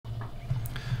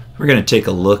We're going to take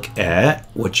a look at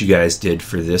what you guys did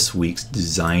for this week's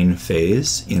design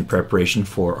phase in preparation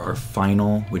for our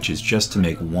final, which is just to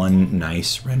make one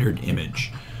nice rendered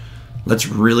image. Let's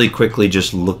really quickly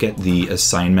just look at the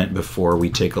assignment before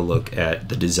we take a look at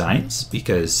the designs,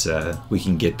 because we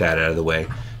can get that out of the way,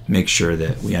 make sure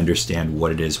that we understand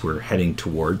what it is we're heading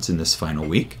towards in this final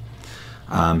week.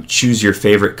 Choose your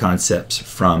favorite concepts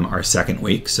from our second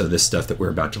week, so this stuff that we're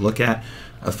about to look at,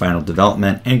 a final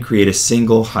development, and create a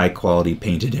single high quality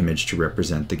painted image to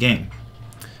represent the game.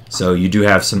 So you do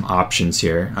have some options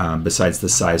here, besides the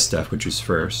size stuff, which is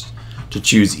first, to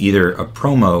choose either a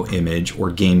promo image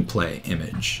or gameplay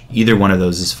image. Either one of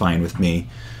those is fine with me.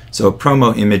 So a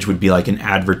promo image would be like an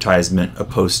advertisement, a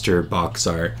poster, box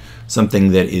art,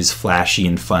 something that is flashy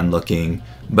and fun looking,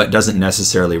 but doesn't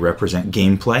necessarily represent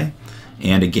gameplay.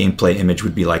 And a gameplay image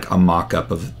would be like a mock-up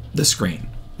of the screen.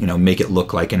 You know, make it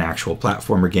look like an actual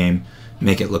platformer game,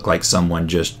 make it look like someone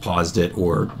just paused it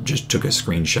or just took a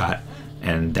screenshot,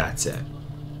 and that's it.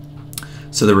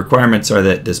 So the requirements are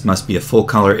that this must be a full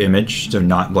color image, so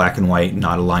not black and white,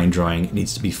 not a line drawing. It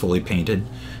needs to be fully painted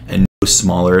and no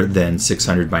smaller than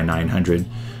 600 by 900.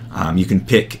 You can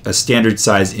pick a standard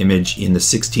size image in the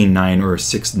 16:9 or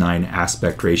 6:9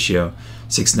 aspect ratio.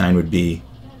 6:9 would be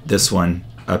this one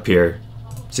up here.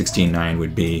 16:9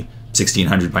 would be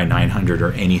 1600 by 900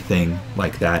 or anything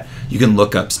like that. You can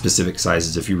look up specific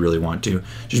sizes if you really want to.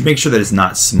 Just make sure that it's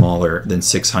not smaller than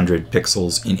 600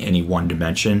 pixels in any one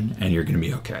dimension, and you're going to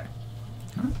be okay.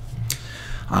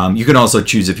 You can also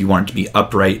choose if you want it to be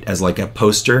upright as like a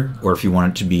poster, or if you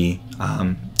want it to be,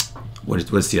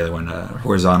 what's the other one?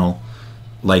 Horizontal,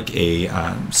 like a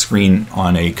screen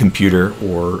on a computer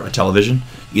or a television.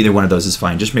 Either one of those is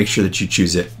fine. Just make sure that you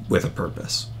choose it with a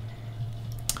purpose.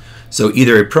 So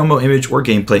either a promo image or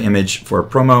gameplay image. For a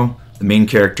promo, the main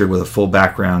character with a full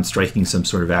background striking some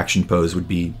sort of action pose would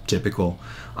be typical.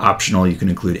 Optional, you can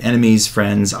include enemies,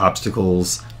 friends,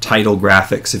 obstacles, title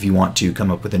graphics if you want to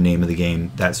come up with the name of the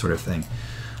game, that sort of thing.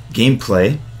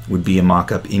 Gameplay would be a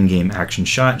mock-up in-game action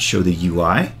shot, show the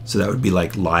UI, so that would be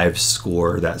like live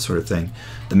score, that sort of thing.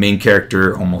 The main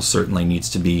character almost certainly needs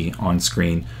to be on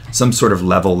screen. Some sort of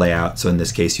level layout, so in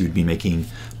this case you would be making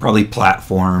probably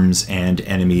platforms and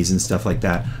enemies and stuff like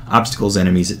that, obstacles,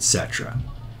 enemies, etc.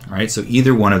 All right, so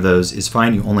either one of those is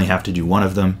fine. You only have to do one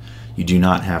of them. You do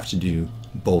not have to do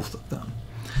both of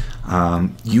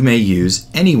them. You may use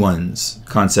anyone's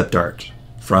concept art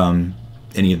from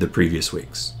any of the previous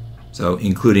weeks. So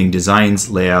including designs,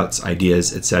 layouts,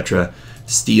 ideas, etc.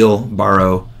 Steal,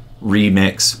 borrow,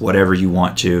 remix, whatever you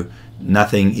want to.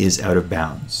 Nothing is out of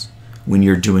bounds. When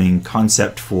you're doing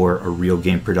concept for a real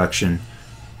game production,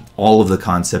 all of the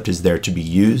concept is there to be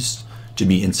used, to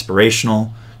be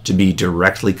inspirational, to be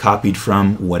directly copied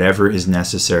from, whatever is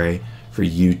necessary for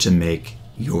you to make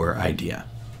your idea.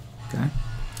 Okay?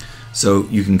 So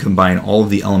you can combine all of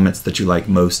the elements that you like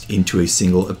most into a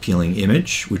single appealing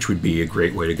image, which would be a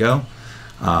great way to go.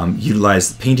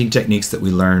 Utilize the painting techniques that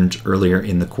we learned earlier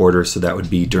in the quarter, so that would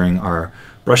be during our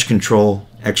brush control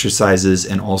exercises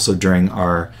and also during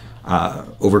our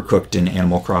Overcooked and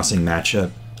Animal Crossing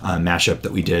mashup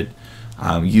that we did.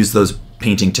 Use those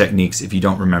painting techniques. If you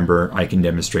don't remember, I can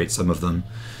demonstrate some of them.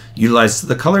 Utilize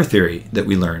the color theory that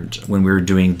we learned when we were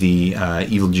doing the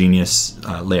Evil Genius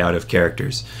layout of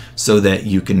characters, so that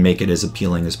you can make it as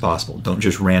appealing as possible. Don't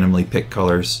just randomly pick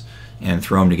colors and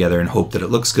throw them together and hope that it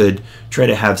looks good. Try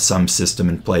to have some system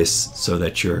in place so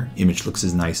that your image looks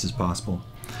as nice as possible.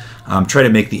 Try to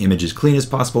make the image as clean as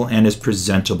possible and as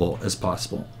presentable as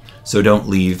possible. So don't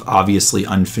leave obviously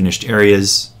unfinished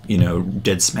areas, you know,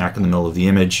 dead smack in the middle of the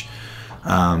image.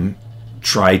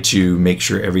 Try to make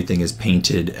sure everything is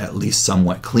painted at least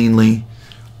somewhat cleanly.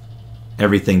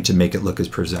 Everything to make it look as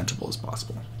presentable as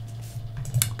possible.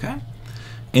 Okay?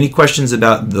 Any questions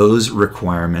about those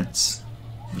requirements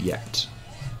yet?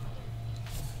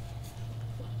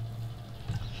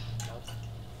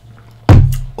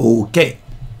 Okay.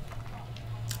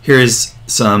 Here's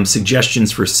some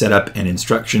suggestions for setup and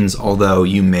instructions, although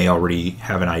you may already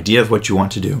have an idea of what you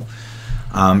want to do.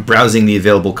 Browsing the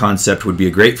available concept would be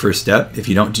a great first step. If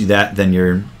you don't do that, then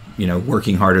you're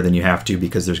working harder than you have to,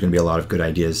 because there's going to be a lot of good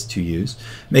ideas to use.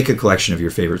 Make a collection of your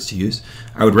favorites to use.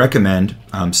 I would recommend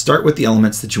start with the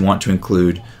elements that you want to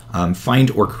include,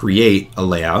 find or create a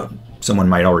layout. Someone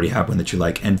might already have one that you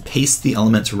like, and paste the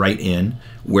elements right in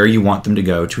where you want them to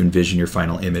go to envision your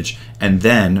final image, and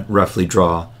then roughly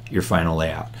draw your final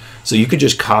layout. So you could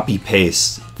just copy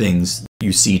paste things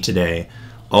you see today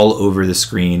all over the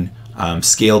screen,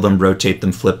 scale them, rotate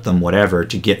them, flip them, whatever,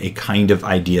 to get a kind of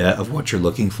idea of what you're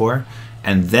looking for,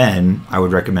 and then I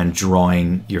would recommend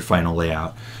drawing your final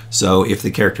layout. So if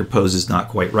the character pose is not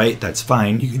quite right, that's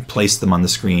fine. You can place them on the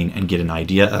screen and get an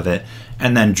idea of it,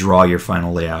 and then draw your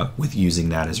final layout with using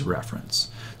that as a reference.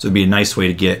 So it'd be a nice way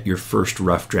to get your first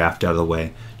rough draft out of the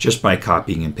way just by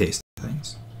copying and pasting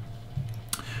things.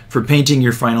 For painting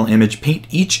your final image, paint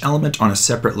each element on a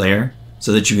separate layer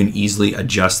so that you can easily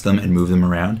adjust them and move them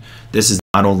around. This is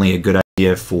not only a good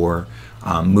idea for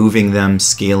moving them,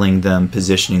 scaling them,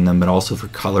 positioning them, but also for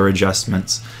color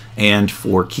adjustments and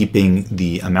for keeping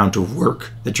the amount of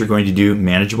work that you're going to do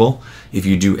manageable. If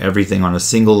you do everything on a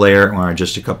single layer or on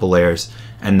just a couple layers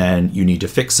and then you need to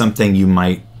fix something, you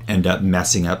might end up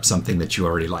messing up something that you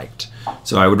already liked.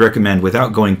 So I would recommend,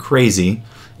 without going crazy,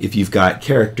 if you've got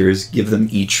characters, give them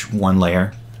each one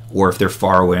layer, or if they're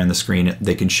far away on the screen,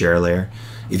 they can share a layer.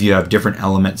 If you have different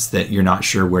elements that you're not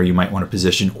sure where you might want to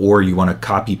position, or you want to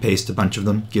copy paste a bunch of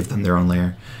them, give them their own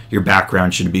layer. Your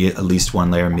background should be at least one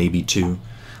layer, maybe two.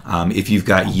 If you've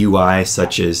got UI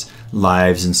such as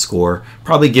lives and score,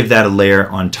 probably give that a layer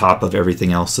on top of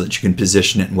everything else so that you can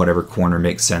position it in whatever corner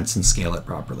makes sense and scale it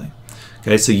properly.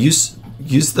 Okay, so use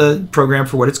the program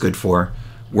for what it's good for.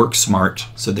 Work smart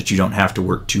so that you don't have to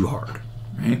work too hard,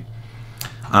 right?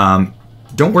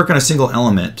 Don't work on a single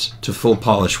element to full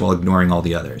polish while ignoring all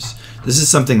the others. This is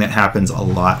something that happens a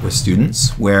lot with students,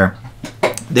 where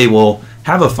they will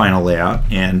have a final layout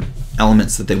and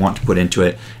elements that they want to put into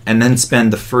it, and then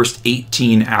spend the first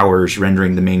 18 hours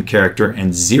rendering the main character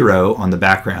and 0 on the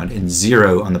background and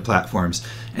 0 on the platforms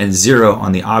and 0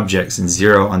 on the objects and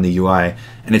 0 on the UI,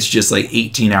 and it's just like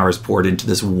 18 hours poured into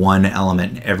this one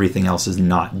element and everything else is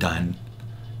not done.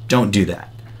 Don't do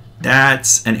that.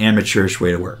 That's an amateurish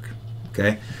way to work.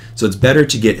 Okay, so it's better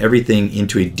to get everything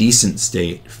into a decent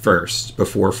state first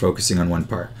before focusing on one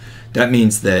part. That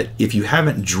means that if you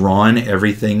haven't drawn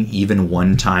everything even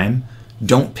one time,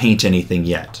 don't paint anything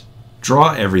yet.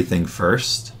 Draw everything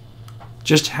first.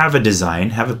 Just have a design,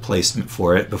 have a placement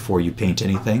for it before you paint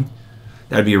anything.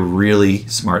 That'd be a really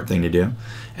smart thing to do.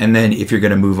 And then if you're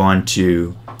going to move on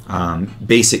to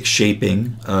basic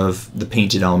shaping of the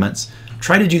painted elements,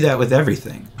 try to do that with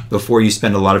everything before you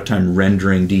spend a lot of time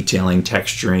rendering, detailing,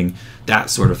 texturing, that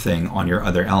sort of thing on your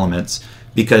other elements,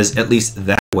 because at least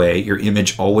that way your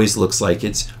image always looks like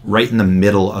it's right in the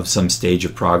middle of some stage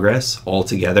of progress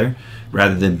altogether,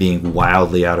 rather than being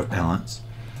wildly out of balance.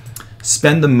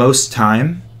 Spend the most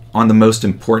time on the most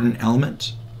important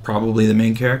element, probably the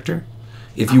main character.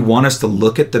 If you want us to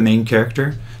look at the main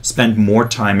character, spend more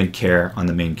time and care on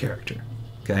the main character.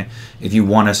 Okay? If you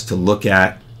want us to look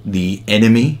at the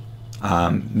enemy,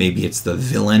 maybe it's the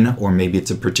villain, or maybe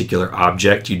it's a particular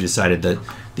object. You decided that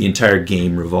the entire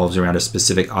game revolves around a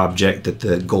specific object that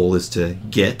the goal is to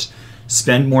get.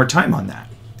 Spend more time on that.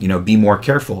 You know, be more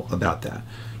careful about that.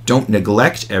 Don't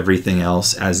neglect everything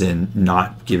else, as in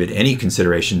not give it any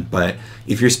consideration, but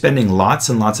if you're spending lots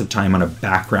and lots of time on a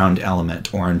background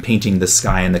element or on painting the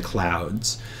sky and the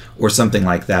clouds or something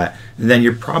like that, then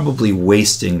you're probably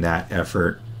wasting that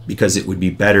effort, because it would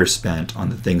be better spent on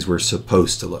the things we're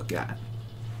supposed to look at.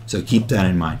 So keep that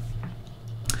in mind.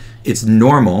 It's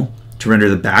normal to render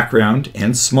the background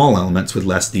and small elements with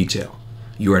less detail.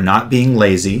 You are not being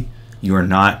lazy. You are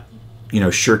not,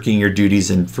 shirking your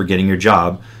duties and forgetting your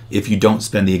job if you don't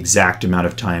spend the exact amount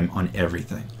of time on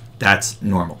everything. That's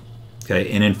normal.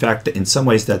 Okay? And in fact, in some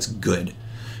ways, that's good.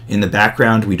 In the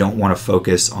background, we don't want to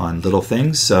focus on little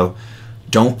things, so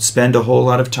don't spend a whole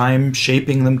lot of time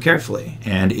shaping them carefully.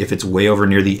 And if it's way over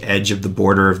near the edge of the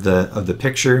border of the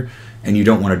picture and you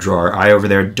don't want to draw our eye over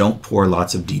there, don't pour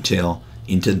lots of detail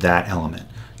into that element.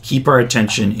 Keep our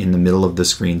attention in the middle of the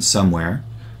screen somewhere,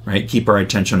 right? Keep our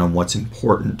attention on what's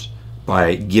important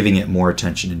by giving it more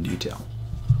attention and detail.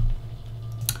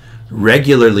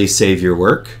 Regularly save your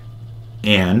work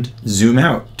and zoom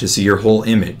out to see your whole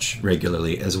image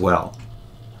regularly as well.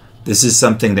 This is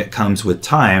something that comes with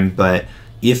time, but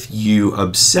if you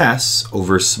obsess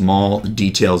over small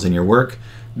details in your work,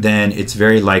 then it's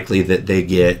very likely that they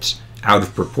get out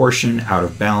of proportion, out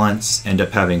of balance, end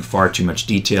up having far too much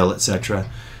detail, etc.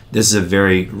 This is a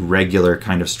very regular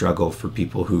kind of struggle for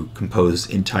people who compose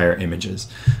entire images.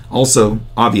 Also,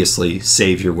 obviously,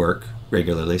 save your work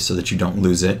regularly so that you don't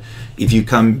lose it. If you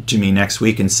come to me next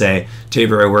week and say,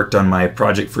 Tabor, I worked on my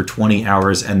project for 20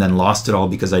 hours and then lost it all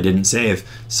because I didn't save,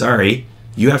 sorry,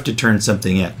 you have to turn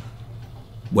something in.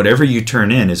 Whatever you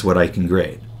turn in is what I can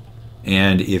grade.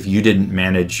 And if you didn't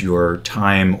manage your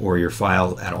time or your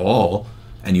file at all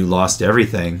and you lost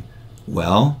everything,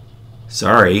 well,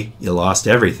 sorry, you lost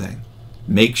everything.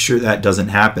 Make sure that doesn't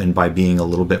happen by being a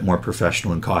little bit more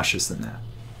professional and cautious than that.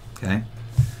 Okay?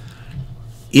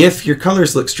 If your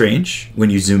colors look strange, when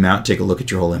you zoom out, take a look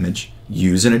at your whole image,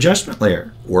 use an adjustment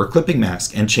layer or clipping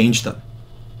mask and change them.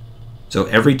 So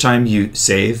every time you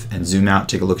save and zoom out,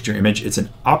 take a look at your image, it's an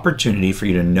opportunity for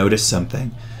you to notice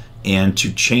something and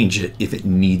to change it if it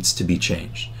needs to be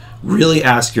changed. Really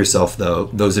ask yourself, though,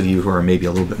 those of you who are maybe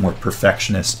a little bit more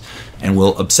perfectionist and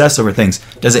will obsess over things,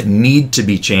 does it need to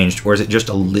be changed, or is it just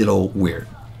a little weird?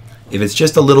 If it's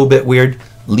just a little bit weird,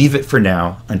 leave it for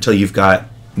now until you've got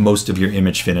most of your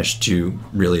image finished to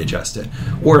really adjust it.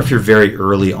 Or if you're very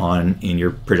early on in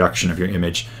your production of your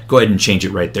image, go ahead and change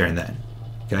it right there and then.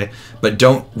 Okay? But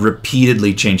don't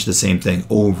repeatedly change the same thing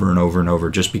over and over and over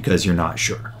just because you're not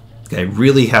sure. Okay?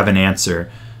 Really have an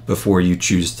answer before you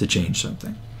choose to change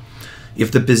something. If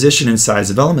the position and size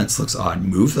of elements looks odd,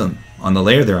 move them on the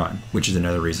layer they're on, which is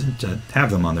another reason to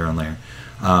have them on their own layer.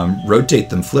 Rotate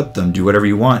them, flip them, do whatever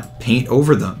you want. Paint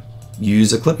over them.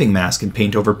 Use a clipping mask and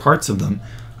paint over parts of them.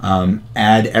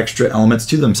 Add extra elements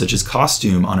to them, such as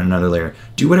costume on another layer.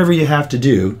 Do whatever you have to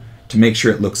do to make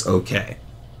sure it looks okay.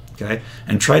 Okay?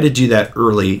 And try to do that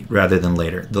early rather than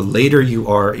later. The later you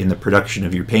are in the production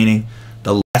of your painting,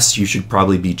 the less you should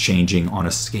probably be changing on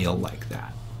a scale like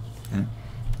that. Okay?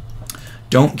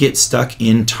 Don't get stuck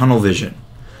in tunnel vision.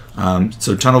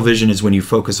 So tunnel vision is when you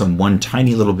focus on one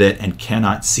tiny little bit and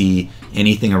cannot see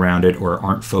anything around it or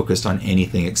aren't focused on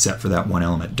anything except for that one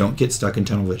element. Don't get stuck in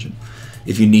tunnel vision.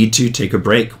 If you need to, take a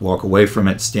break, walk away from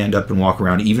it, stand up and walk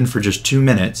around even for just 2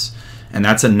 minutes, and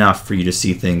that's enough for you to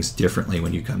see things differently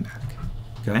when you come back.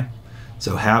 Okay?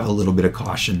 So have a little bit of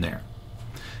caution there.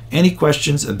 Any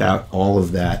questions about all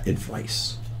of that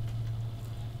advice?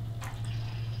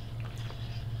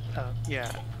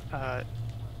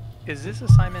 Is this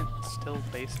assignment still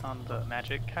based on the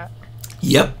magic cat?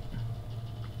 Yep.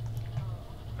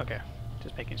 Okay,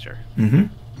 just making sure.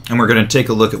 And we're going to take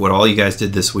a look at what all you guys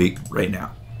did this week right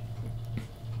now.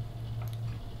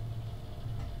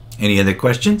 Any other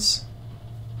questions?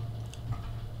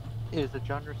 Is the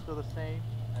genre still the same?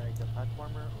 Like a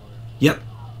platformer? Or? Yep.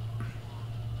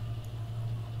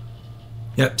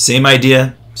 Yep, same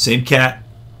idea, same cat,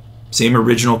 same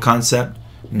original concept.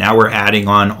 Now we're adding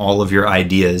on all of your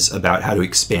ideas about how to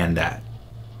expand that.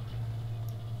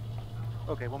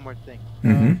 Okay, one more thing.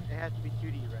 Mm-hmm. It has to be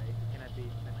 2D, right? It cannot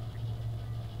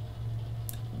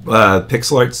be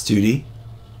Pixel art's 2D.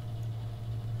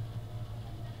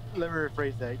 Let me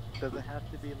rephrase that. Does it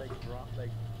have to be like drawn,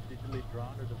 like digitally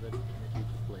drawn, or does it be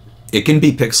displayed? It can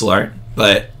be pixel art,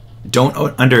 but don't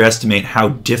underestimate how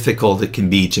difficult it can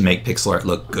be to make pixel art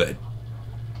look good.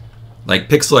 Like,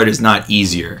 pixel art is not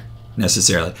easier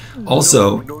necessarily.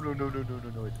 Also, No,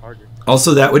 it's harder.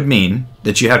 Also, that would mean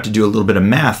that you have to do a little bit of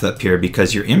math up here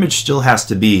because your image still has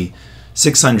to be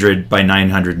 600 by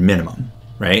 900 minimum,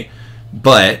 right?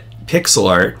 But pixel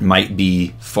art might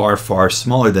be far, far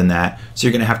smaller than that, so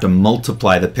you're going to have to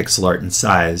multiply the pixel art in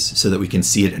size so that we can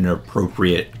see it in an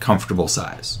appropriate, comfortable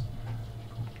size.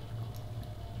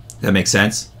 That makes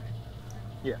sense?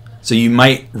 Yeah. So you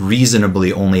might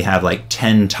reasonably only have like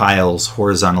 10 tiles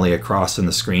horizontally across on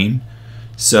the screen.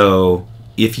 So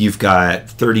if you've got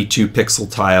 32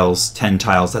 pixel tiles, 10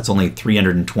 tiles, that's only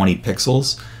 320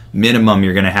 pixels. Minimum,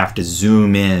 you're going to have to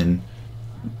zoom in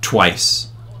twice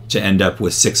to end up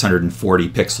with 640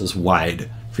 pixels wide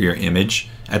for your image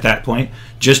at that point.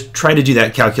 Just try to do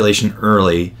that calculation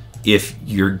early if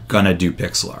you're going to do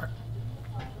pixel art.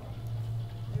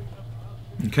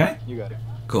 Okay? You got it.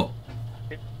 Cool.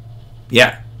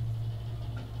 Yeah.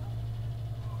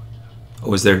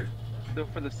 Oh, was there? So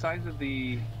for the size of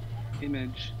the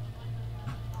image,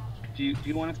 do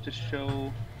you want us to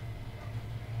show?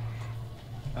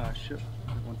 One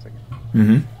second.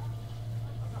 Mm-hmm. Do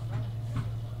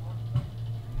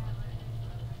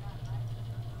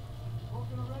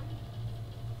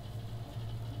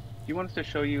you want us to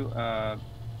show you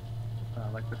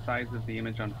like the size of the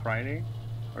image on Friday,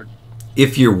 or?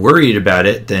 If you're worried about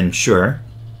it, then sure.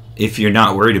 If you're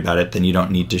not worried about it, then you don't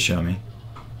need to show me.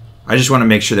 I just want to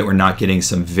make sure that we're not getting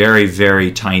some very, very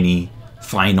tiny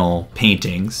final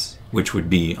paintings, which would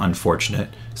be unfortunate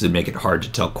because it'd make it hard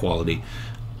to tell quality.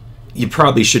 You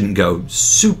probably shouldn't go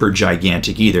super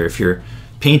gigantic either. If your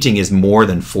painting is more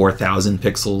than 4,000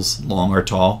 pixels long or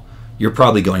tall, you're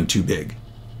probably going too big.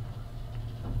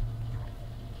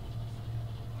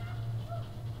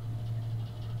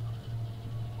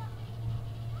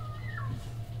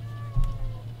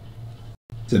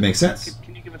 Does that make sense?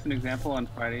 Can you give us an example on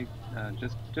Friday,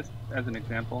 just as an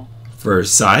example? For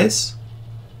size?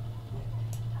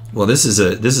 Well, this is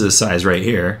a size right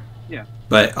here. Yeah.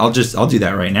 But I'll do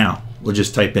that right now. We'll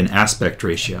just type in aspect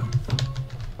ratio.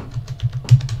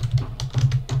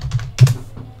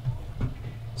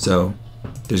 So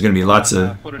There's going to be lots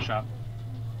of... Photoshop.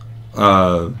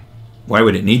 Why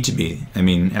would it need to be? I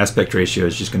mean, aspect ratio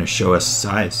is just going to show us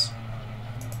size.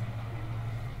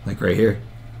 Like right here.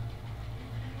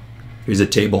 Here's a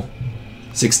table.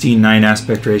 16:9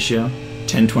 aspect ratio.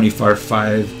 1024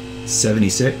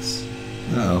 576.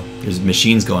 Uh-oh. There's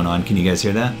machines going on. Can you guys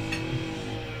hear that?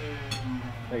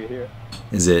 I can hear it.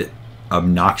 Is it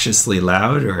obnoxiously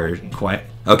loud or quiet?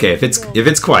 Okay, if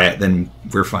it's quiet, then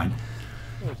we're fine.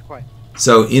 No, it's quiet.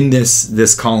 So in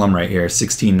this column right here,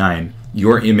 16:9,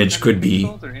 your image could be...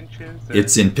 Pixels or inches or...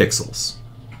 It's in pixels.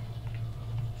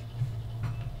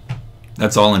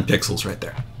 That's all in pixels right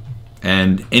there.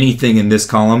 And anything in this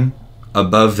column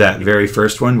above that very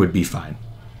first one would be fine.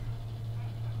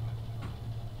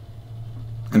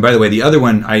 And by the way, the other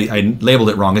one, I labeled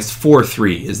it wrong. It's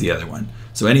 4.3 is the other one.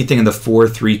 So anything in the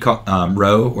 4.3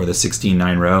 row or the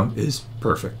 16.9 row is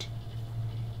perfect.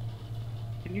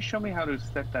 Can you show me how to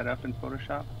set that up in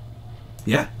Photoshop?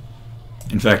 Yeah.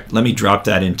 In fact, let me drop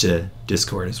that into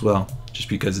Discord as well, just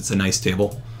because it's a nice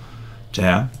table to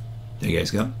have. There you guys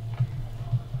go.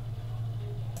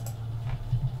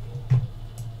 I'm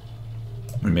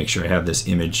going to make sure I have this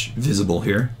image visible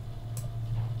here.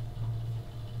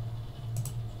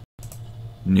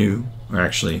 New, or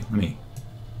actually,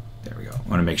 there we go. I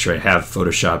want to make sure I have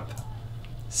Photoshop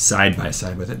side by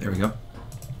side with it. There we go.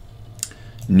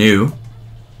 New,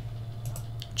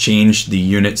 change the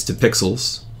units to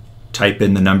pixels, type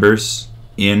in the numbers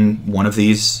in one of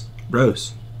these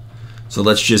rows. So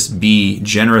let's just be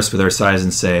generous with our size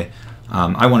and say,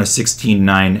 I want a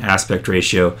 16:9 aspect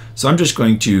ratio, so I'm just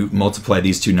going to multiply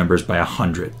these two numbers by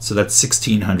 100. So that's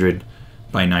 1600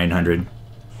 by 900.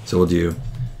 So we'll do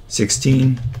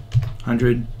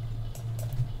 1600,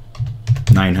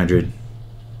 900.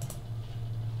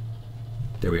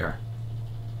 There we are.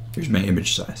 Here's my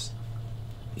image size.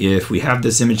 If we have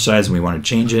this image size and we want to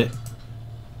change it,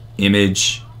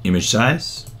 image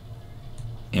size,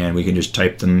 and we can just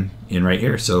type them in right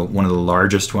here. So one of the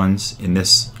largest ones in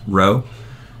this row,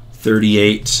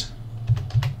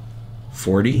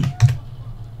 3840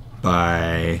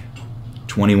 by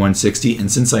 2160.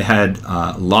 And since I had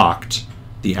locked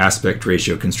the aspect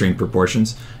ratio constraint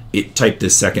proportions, it typed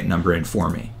this second number in for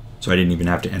me. So I didn't even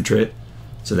have to enter it.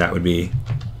 So that would be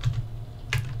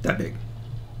that big.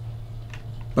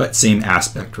 But same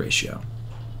aspect ratio.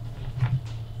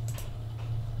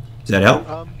 Does that help?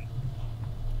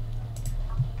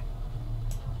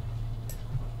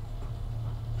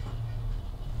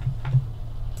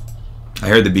 I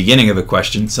heard the beginning of a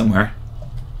question somewhere.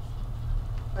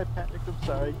 I panicked, I'm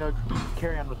sorry. No,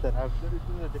 carry on with that. This is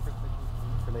a different question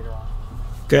for later on.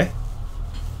 Okay.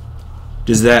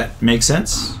 Does that make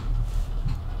sense?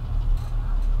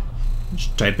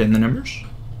 Just type in the numbers.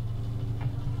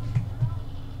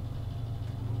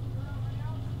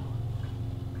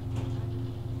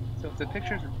 So if the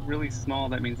picture's really small,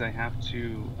 that means I have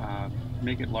to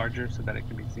make it larger so that it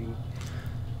can be seen.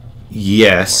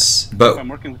 Yes, Or but if I'm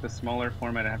working with a smaller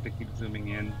format, I have to keep zooming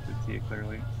in to see it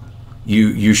clearly.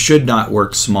 you should not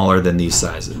work smaller than these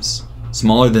sizes.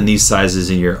 Smaller than these sizes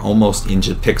and you're almost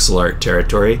into pixel art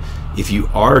territory. If you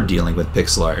are dealing with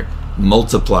pixel art,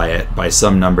 multiply it by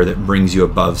some number that brings you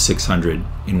above 600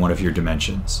 in one of your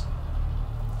dimensions.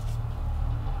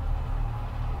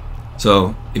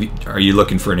 So are you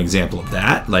looking for an example of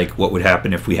that? Like what would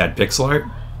happen if we had pixel art?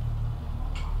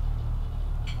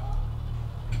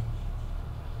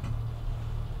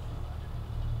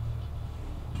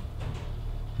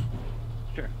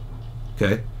 Sure.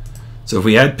 Okay. So if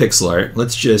we had pixel art,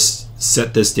 let's just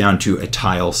set this down to a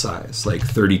tile size, like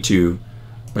 32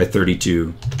 by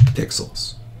 32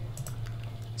 pixels.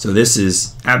 So this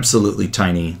is absolutely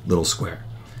tiny little square.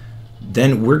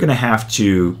 Then we're going to have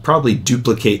to probably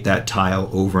duplicate that tile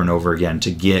over and over again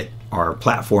to get our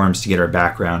platforms, to get our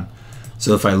background.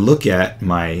 So if I look at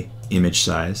my image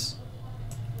size,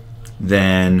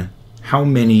 then how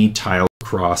many tiles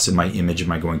across in my image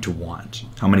am I going to want?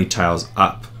 How many tiles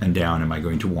up and down am I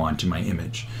going to want in my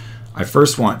image? I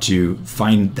first want to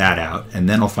find that out, and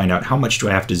then I'll find out how much do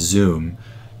I have to zoom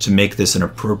to make this an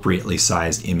appropriately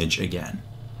sized image again.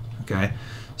 Okay,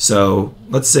 so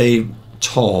let's say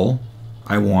tall,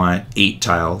 I want 8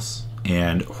 tiles,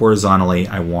 and horizontally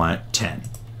I want 10.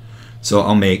 So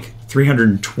I'll make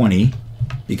 320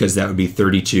 because that would be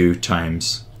 32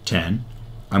 times 10.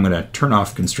 I'm going to turn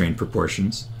off constrained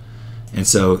proportions. And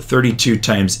so 32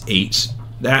 times 8,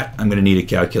 that I'm going to need a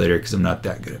calculator because I'm not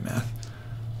that good at math.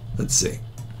 Let's see.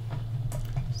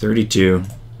 32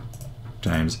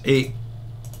 times 8,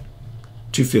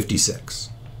 256.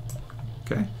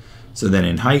 Okay, so then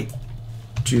in height,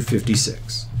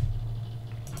 256.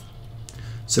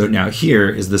 So now here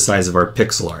is the size of our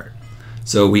pixel art.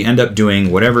 So we end up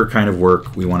doing whatever kind of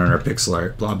work we want on our pixel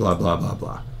art, blah, blah, blah, blah,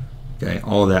 blah. Okay,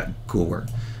 all of that cool work.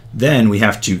 Then we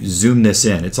have to zoom this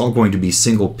in. It's all going to be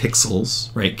single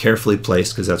pixels, right? Carefully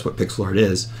placed, because that's what pixel art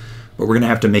is. But we're going to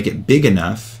have to make it big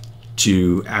enough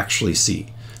to actually see.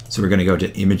 So we're going to go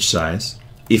to image size.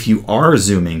 If you are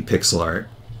zooming pixel art,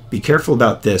 be careful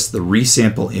about this. The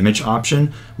resample image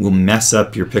option will mess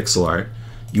up your pixel art.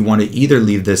 You want to either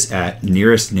leave this at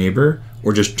nearest neighbor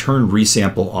or just turn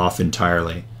resample off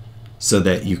entirely so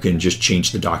that you can just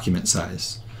change the document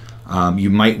size. You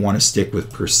might want to stick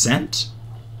with %.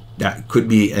 That could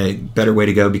be a better way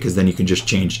to go because then you can just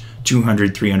change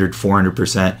 200, 300,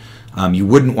 400%. You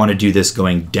wouldn't want to do this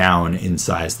going down in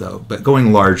size though, but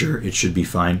going larger, it should be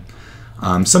fine.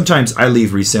 Sometimes I leave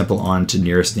resample on to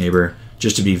nearest neighbor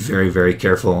just to be very, very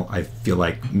careful. I feel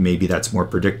like maybe that's more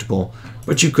predictable,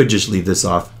 but you could just leave this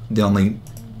off. The only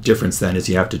difference then is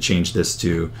you have to change this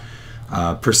to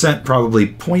 %, probably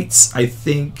points, I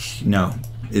think, no,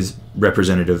 is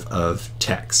representative of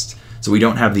text. So we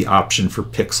don't have the option for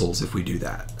pixels if we do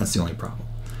that. That's the only problem.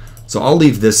 So I'll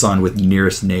leave this on with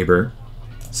nearest neighbor.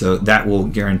 So that will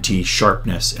guarantee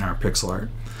sharpness in our pixel art.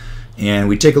 And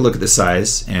we take a look at the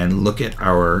size and look at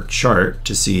our chart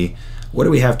to see what do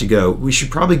we have to go. We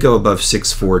should probably go above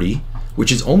 640,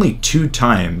 which is only 2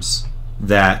 times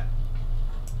that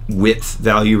width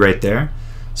value right there.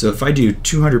 So if I do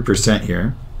 200%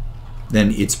 here,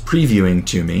 then it's previewing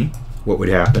to me what would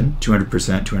happen, 200%,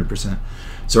 200%.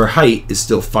 So our height is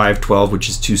still 512, which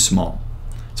is too small.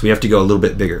 So we have to go a little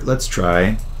bit bigger. Let's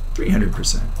try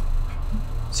 300%.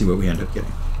 See what we end up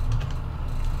getting.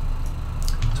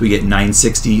 So we get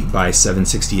 960 by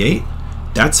 768.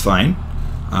 That's fine.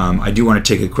 I do want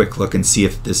to take a quick look and see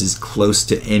if this is close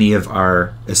to any of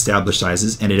our established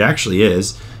sizes, and it actually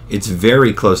is. It's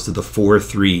very close to the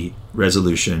 4:3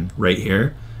 resolution right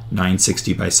here,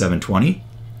 960 by 720.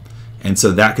 And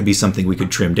so that could be something we could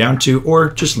trim down to, or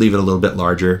just leave it a little bit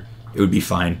larger. It would be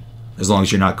fine, as long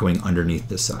as you're not going underneath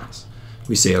this size.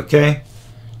 We say OK.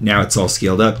 Now it's all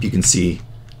scaled up. You can see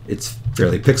it's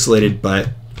fairly pixelated, but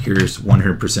here's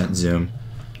 100% zoom.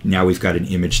 Now we've got an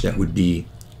image that would be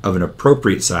of an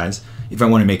appropriate size. If I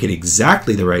want to make it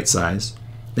exactly the right size,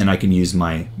 then I can use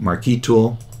my marquee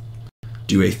tool,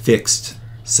 do a fixed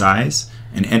size,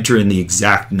 and enter in the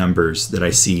exact numbers that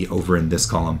I see over in this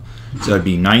column. So that'd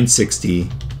be 960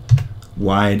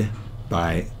 wide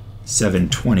by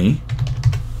 720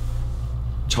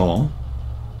 tall.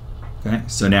 Okay,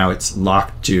 so now it's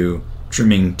locked to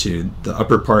trimming to the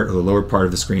upper part or the lower part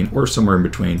of the screen or somewhere in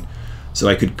between. So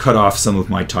I could cut off some of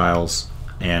my tiles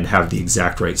and have the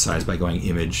exact right size by going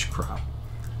image crop.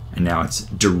 And now it's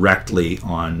directly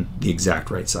on the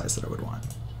exact right size that I would want.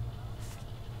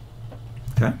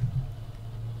 Okay.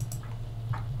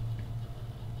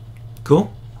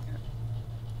 Cool.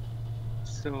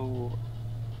 So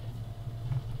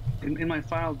in my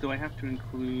file, do I have to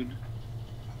include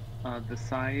the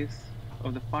size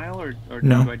of the file, or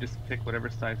no. Do I just pick whatever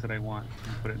size that I want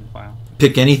and put it in the file?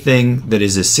 Pick anything that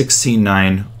is a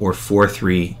 16:9 or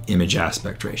 4:3 image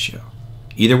aspect ratio.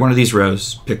 Either one of these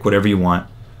rows, pick whatever you want.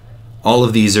 All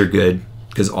of these are good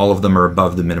because all of them are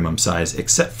above the minimum size,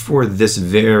 except for this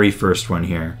very first one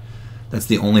here. That's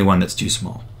the only one that's too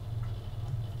small.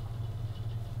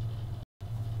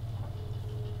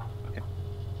 Okay.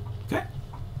 Okay.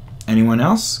 Anyone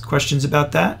else? Questions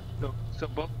about that? So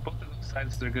both of those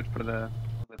sizes are good for the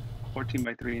 14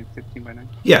 by 3 and 16 by 9?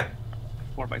 Yeah.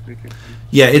 4 by 3, 16.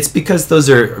 Yeah, it's because those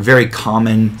are very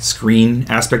common screen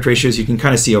aspect ratios. You can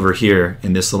kind of see over here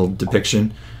in this little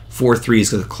depiction. 4:3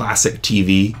 is a classic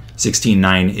TV.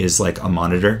 16:9 is like a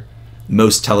monitor.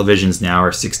 Most televisions now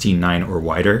are 16:9 or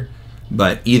wider,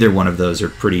 but either one of those are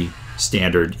pretty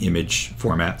standard image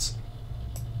formats.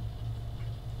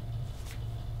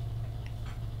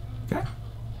 Okay.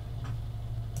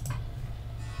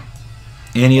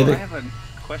 Any other? I have a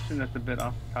question that's a bit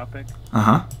off topic.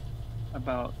 Uh-huh.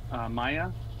 About Maya.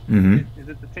 Mm-hmm. Is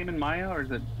it the same in Maya or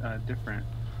is it different?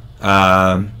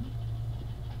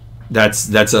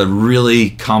 That's a really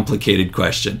complicated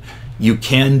question. You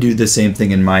can do the same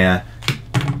thing in Maya,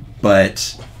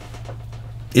 but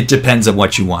it depends on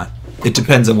what you want. It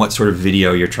depends on what sort of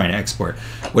video you're trying to export.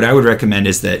 What I would recommend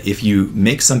is that if you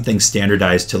make something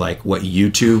standardized to like what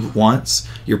YouTube wants,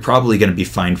 you're probably going to be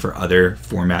fine for other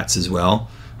formats as well.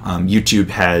 YouTube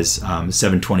has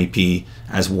 720p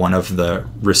as one of the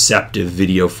receptive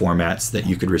video formats that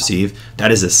you could receive.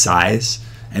 That is a size.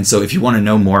 And so if you want to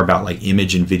know more about like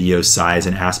image and video size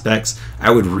and aspects,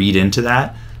 I would read into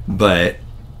that. But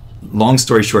long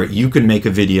story short, you can make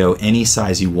a video any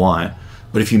size you want,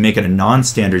 But if you make it a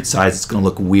non-standard size, it's going to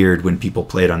look weird when people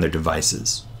play it on their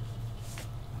devices.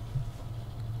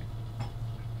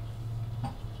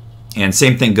 And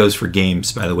same thing goes for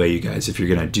games, by the way, you guys. If you're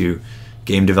going to do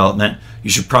game development, you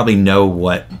should probably know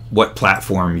what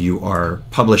platform you are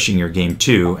publishing your game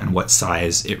to and what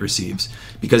size it receives.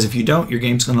 Because if you don't, your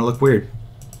game's going to look weird.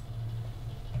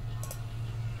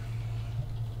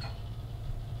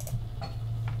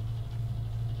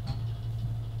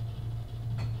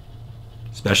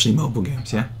 Especially mobile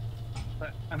games, yeah.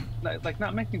 But I'm like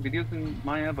not making videos in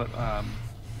Maya, but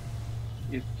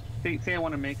if say I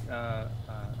want to make a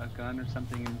gun or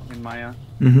something in Maya.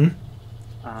 Mm-hmm.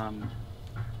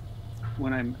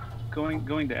 When I'm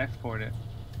going to export it,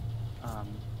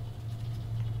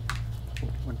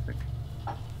 one sec.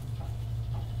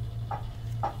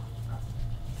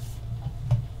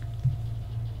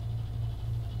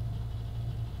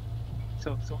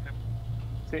 So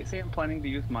say I'm planning to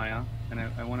use Maya, and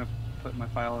I want to put my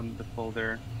file in the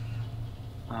folder.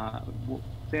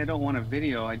 Say I don't want a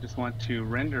video, I just want to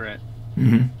render it.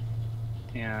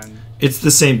 Mm-hmm. And it's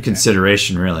the same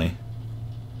consideration, really.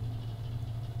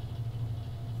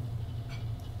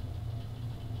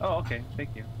 Oh, okay.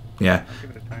 Thank you. Yeah. I'll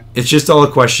give it a try. It's just all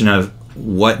a question of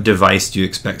what device do you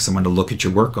expect someone to look at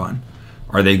your work on?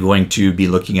 Are they going to be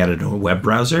looking at it in a web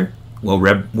browser? Well,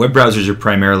 web browsers are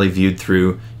primarily viewed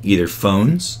through either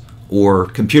phones or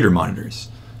computer monitors.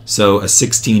 So a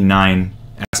 16:9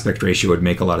 aspect ratio would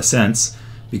make a lot of sense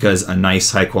because a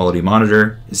nice high-quality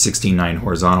monitor is 16:9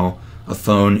 horizontal, a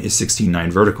phone is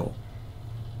 16:9 vertical.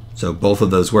 So both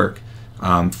of those work.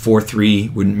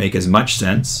 4:3 wouldn't make as much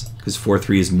sense because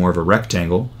 4:3 is more of a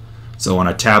rectangle. So on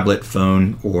a tablet,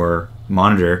 phone, or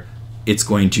monitor, it's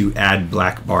going to add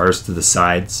black bars to the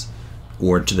sides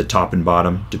or to the top and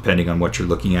bottom, depending on what you're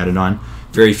looking at it on.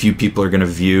 Very few people are going to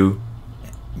view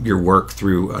your work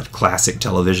through a classic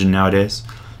television nowadays.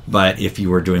 But if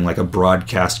you were doing like a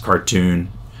broadcast cartoon,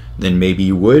 then maybe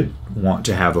you would want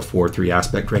to have a 4:3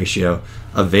 aspect ratio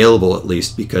available, at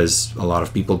least because a lot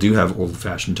of people do have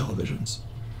old-fashioned televisions.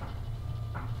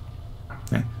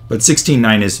 Okay. But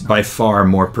 16:9 is by far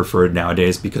more preferred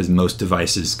nowadays because most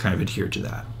devices kind of adhere to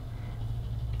that.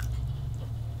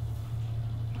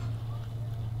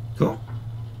 Cool.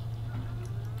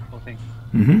 Well, thanks.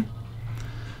 Mm-hmm.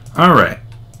 All right.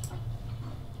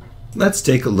 Let's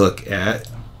take a look at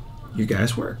you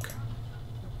guys' work.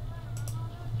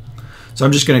 So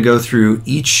I'm just going to go through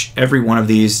every one of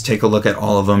these, take a look at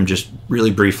all of them, just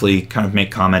really briefly, kind of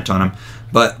make comment on them.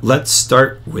 But let's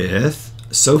start with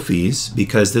Sophie's,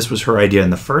 because this was her idea in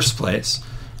the first place.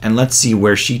 And let's see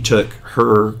where she took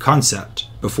her concept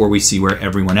before we see where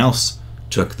everyone else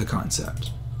took the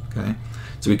concept. Okay?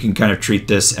 So we can kind of treat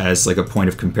this as like a point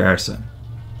of comparison.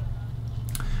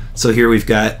 So here we've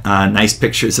got nice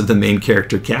pictures of the main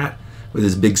character cat with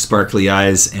his big sparkly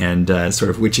eyes and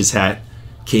sort of witch's hat,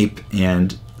 cape,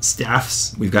 and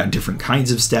staffs. We've got different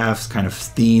kinds of staffs, kind of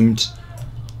themed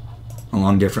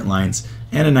along different lines,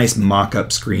 and a nice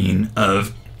mock-up screen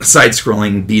of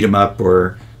side-scrolling beat-em-up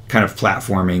or kind of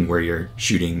platforming where you're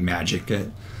shooting magic at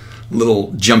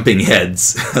little jumping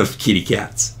heads of kitty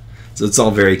cats. So it's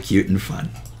all very cute and fun.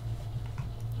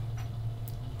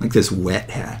 Like this wet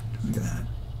hat. Look at that.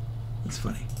 That's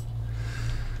funny.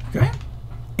 Okay.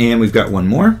 And we've got one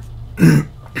more.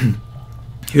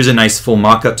 Here's a nice full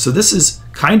mock-up. So this is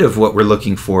kind of what we're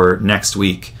looking for next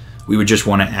week. We would just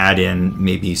want to add in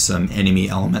maybe some enemy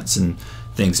elements and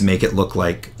things, make it look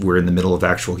like we're in the middle of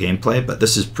actual gameplay. But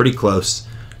this is pretty close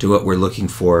to what we're looking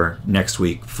for next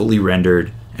week. Fully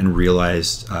rendered and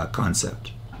realized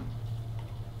concept.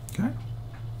 Okay.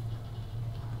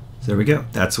 So there we go.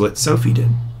 That's what Sophie did.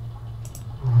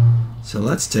 So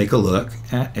let's take a look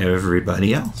at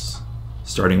everybody else,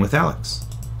 starting with Alex.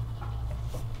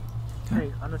 Okay.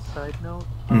 Hey, on a side note,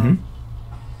 Mm-hmm.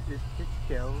 is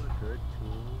Pixel a good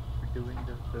tool for doing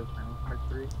the Final Part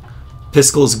 3?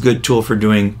 Piskel's a good tool for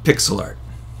doing pixel art.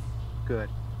 Good.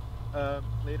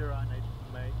 Later on, I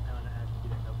might want to ask you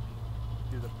to help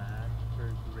me do the math for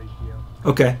the ratio.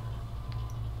 Okay.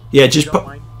 Yeah, just Don't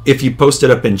mind. if you post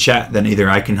it up in chat, then either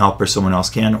I can help or someone else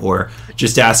can, or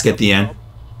just ask at the end.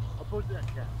 I'll post it in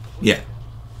chat. Yeah.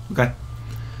 Okay.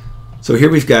 So here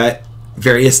we've got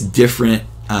various different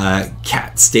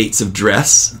cat states of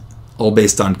dress, all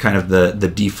based on kind of the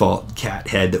default cat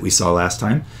head that we saw last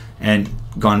time, and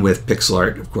gone with pixel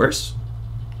art, of course.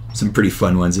 Some pretty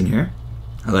fun ones in here.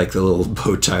 I like the little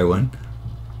bow tie one.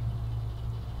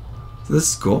 So this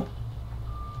is cool.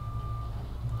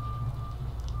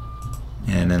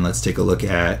 And then let's take a look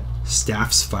at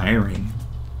staffs firing.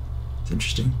 It's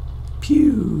interesting.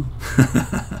 Pew!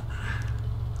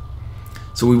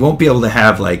 So we won't be able to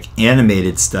have like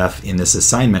animated stuff in this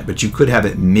assignment, but you could have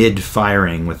it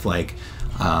mid-firing with like,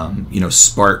 you know,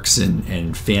 sparks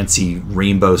and fancy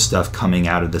rainbow stuff coming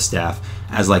out of the staff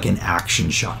as like an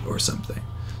action shot or something.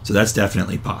 So that's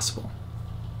definitely possible.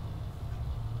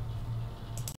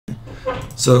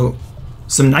 So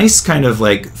some nice kind of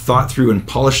like thought through and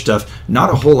polished stuff,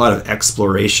 not a whole lot of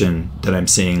exploration that I'm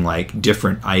seeing, like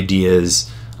different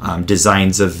ideas,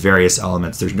 designs of various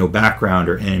elements. There's no background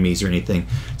or enemies or anything.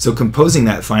 So composing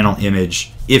that final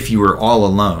image, if you were all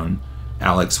alone,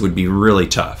 Alex, would be really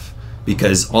tough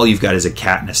because all you've got is a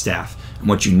cat and a staff. And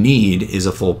what you need is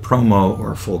a full promo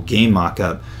or a full game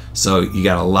mock-up. So you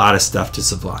got a lot of stuff to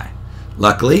supply.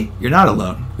 Luckily, you're not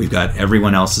alone. We've got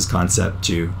everyone else's concept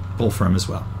to pull from as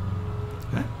well.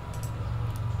 Okay.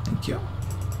 Thank you.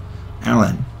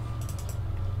 Alan.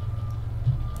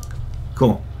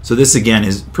 Cool. So this again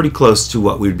is pretty close to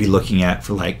what we'd be looking at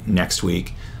for like next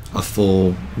week. A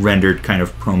full rendered kind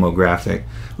of promo graphic.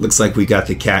 Looks like we got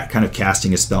the cat kind of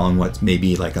casting a spell on what's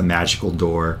maybe like a magical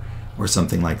door or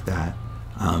something like that.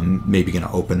 Maybe going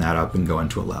to open that up and go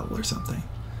into a level or something.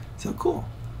 So cool.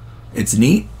 It's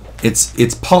neat.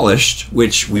 It's polished,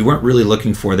 which we weren't really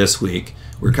looking for this week.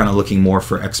 We're kind of looking more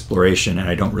for exploration, and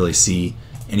I don't really see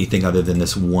anything other than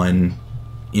this one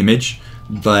image.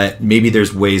 But maybe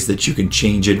there's ways that you can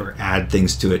change it or add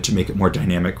things to it to make it more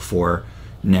dynamic for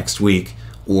next week,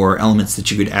 or elements that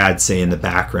you could add, say, in the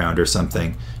background or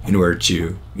something in order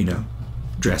to, you know,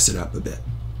 dress it up a bit.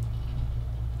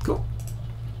 Cool.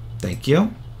 Thank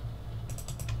you.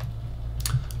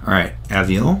 All right,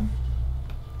 Aviel.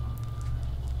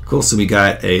 Cool, so we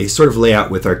got a sort of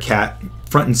layout with our cat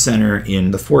front and center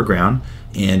in the foreground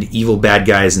and evil bad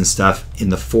guys and stuff in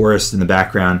the forest in the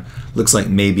background. Looks like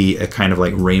maybe a kind of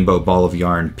like rainbow ball of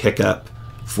yarn pickup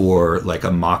for like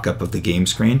a mock-up of the game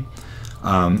screen.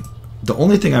 The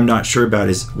only thing I'm not sure about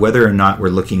is whether or not we're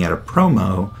looking at a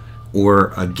promo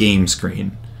or a game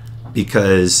screen,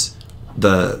 because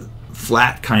the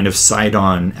flat kind of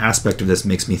side-on aspect of this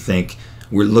makes me think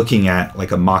we're looking at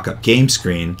like a mock-up game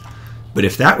screen. But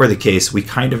if that were the case, we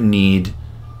kind of need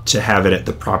to have it at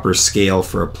the proper scale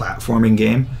for a platforming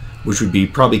game, which would be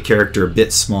probably character a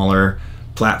bit smaller,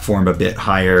 platform a bit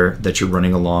higher that you're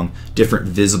running along, different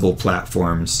visible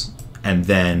platforms, and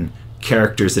then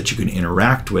characters that you can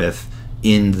interact with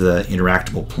in the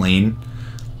interactable plane.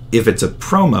 If it's a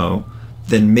promo,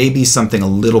 then maybe something a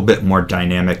little bit more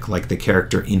dynamic, like the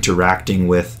character interacting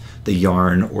with the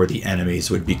yarn or the enemies,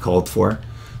 would be called for.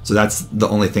 So that's the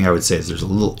only thing I would say, is there's a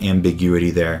little ambiguity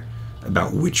there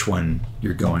about which one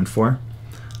you're going for.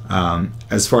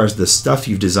 As far as the stuff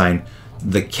you've designed,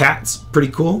 the cat's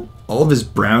pretty cool. All of his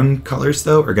brown colors,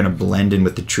 though, are going to blend in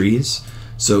with the trees.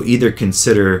 So either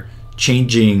consider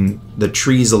changing the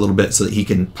trees a little bit so that he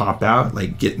can pop out,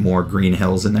 like get more green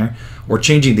hills in there, or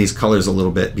changing these colors a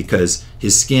little bit because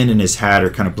his skin and his hat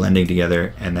are kind of blending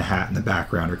together and the hat and the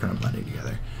background are kind of blending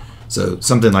together. So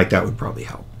something like that would probably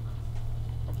help.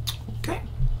 Okay.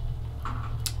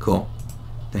 Cool.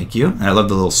 Thank you. And I love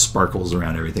the little sparkles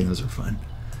around everything. Those are fun.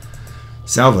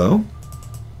 Salvo.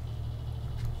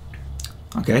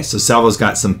 Okay, so Salvo's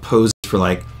got some poses for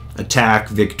like attack,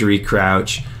 victory,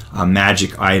 crouch, a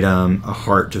magic item, a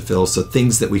heart to fill. So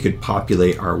things that we could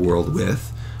populate our world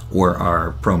with, or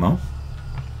our promo.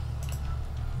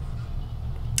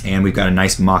 And we've got a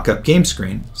nice mock-up game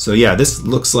screen. So yeah, this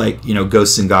looks like, you know,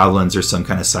 Ghosts and Goblins or some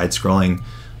kind of side-scrolling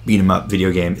beat-em-up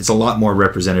video game. It's a lot more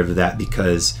representative of that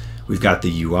because we've got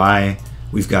the UI,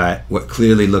 we've got what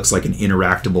clearly looks like an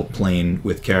interactable plane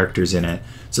with characters in it.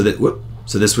 So that, whoop,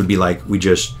 so this would be like we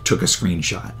just took a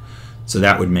screenshot. So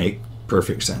that would make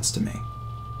perfect sense to me.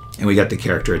 And we got the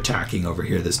character attacking over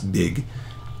here, this big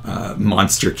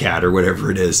monster cat or whatever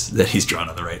it is that he's drawn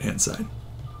on the right-hand side.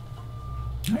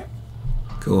 All right.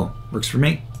 Cool. Works for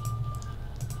me.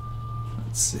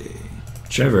 Let's see.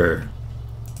 Trevor.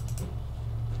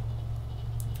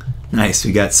 Nice.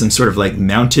 We got some sort of like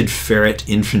mounted ferret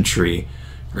infantry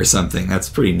or something. That's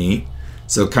pretty neat.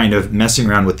 So kind of messing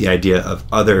around with the idea of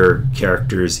other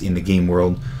characters in the game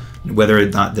world, whether or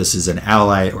not this is an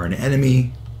ally or an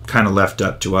enemy, kind of left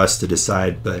up to us to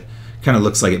decide, but kind of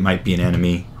looks like it might be an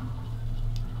enemy.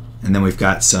 And then we've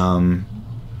got some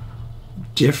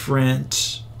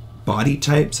different body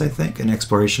types, I think, an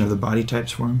exploration of the body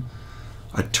types for him.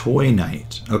 A toy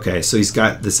knight. Okay, so he's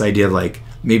got this idea of like,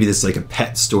 maybe this is like a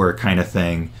pet store kind of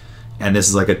thing, and this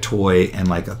is like a toy and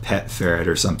like a pet ferret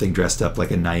or something dressed up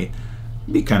like a knight.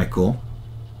 It'd be kind of cool.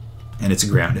 And it's a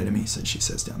ground enemy, so she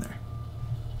says down there.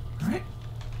 All right.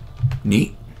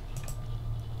 Neat.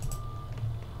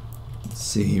 Let's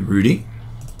see, Rudy.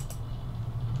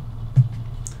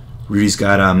 Rudy's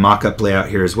got a mock-up layout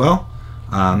here as well.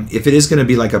 If it is going to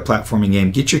be like a platforming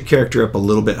game, get your character up a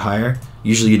little bit higher.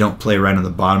 Usually you don't play right on the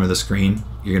bottom of the screen.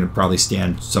 You're going to probably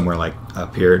stand somewhere like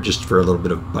up here just for a little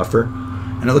bit of buffer.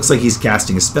 And it looks like he's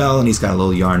casting a spell and he's got a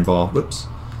little yarn ball. Whoops,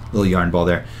 little yarn ball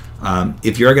there.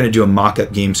 If you're going to do a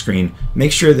mock-up game screen,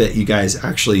 make sure that you guys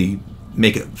actually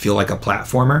make it feel like a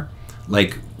platformer.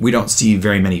 Like, we don't see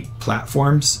very many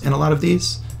platforms in a lot of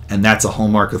these, and that's a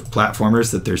hallmark of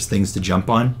platformers, that there's things to jump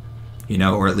on, you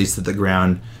know, or at least that the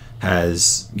ground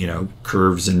has, you know,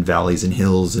 curves and valleys and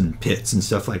hills and pits and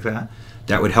stuff like that.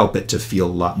 That would help it to feel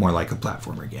a lot more like a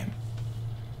platformer game.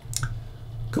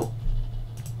 Cool.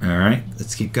 All right,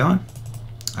 let's keep going.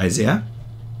 Isaiah.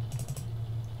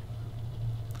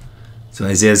 So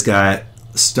Isaiah's got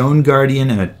Stone Guardian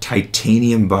and a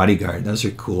Titanium Bodyguard. Those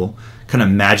are cool. Kind of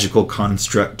magical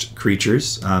construct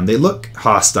creatures. They look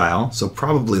hostile, so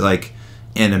probably like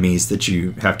enemies that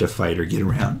you have to fight or get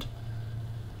around.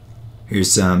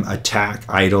 Here's some Attack,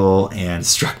 Idle, and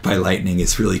Struck by Lightning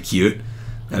is really cute.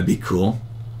 That'd be cool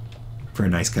for a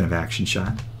nice kind of action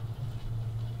shot.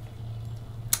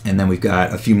 And then we've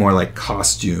got a few more like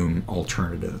costume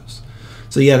alternatives.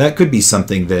 So yeah, that could be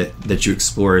something that you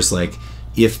explore, is like,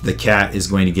 if the cat is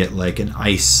going to get like an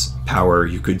ice power,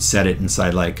 you could set it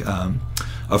inside like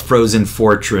a frozen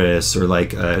fortress or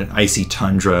like an icy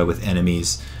tundra with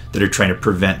enemies that are trying to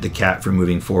prevent the cat from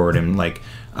moving forward, and like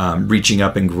reaching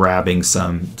up and grabbing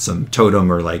some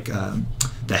totem or like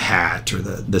the hat or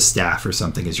the staff or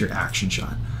something as your action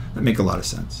shot. That make a lot of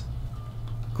sense.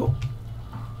 Cool.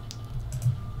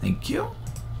 Thank you.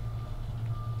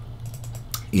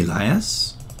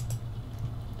 Elias.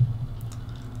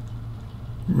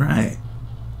 Right.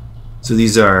 So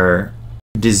these are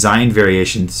design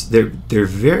variations. They're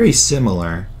very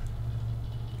similar.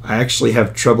 I actually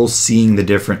have trouble seeing the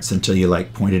difference until you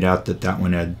like pointed out that that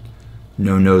one had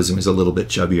no nose and was a little bit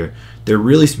chubbier. They're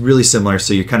really similar,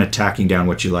 so you're kind of tacking down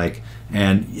what you like.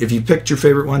 And if you picked your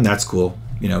favorite one, that's cool.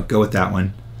 You know, go with that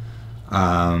one.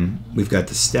 We've got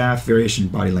the staff variation,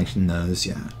 body length and nose.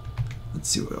 Yeah. Let's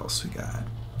see what else we got.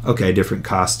 Okay, different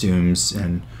costumes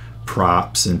and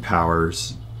props and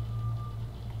powers.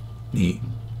 Neat.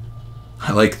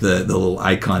 I like the little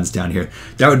icons down here.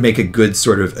 That would make a good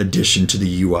sort of addition to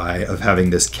the UI of having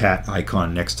this cat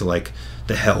icon next to like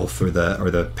the health or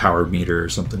the power meter or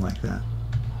something like that.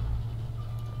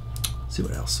 Let's see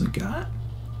what else we got.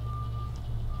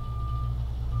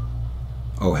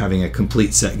 Oh, having a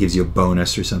complete set gives you a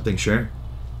bonus or something, sure.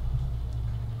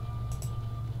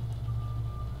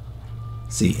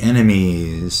 See,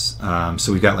 enemies.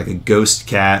 So we've got like a ghost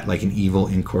cat, like an evil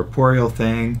incorporeal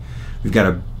thing. We've got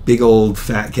a big old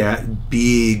fat cat,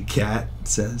 big cat, it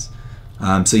says.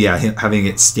 So yeah, having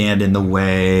it stand in the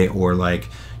way or like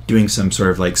doing some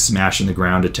sort of like smash in the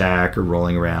ground attack or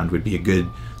rolling around would be a good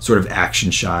sort of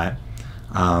action shot.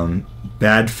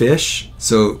 Bad fish.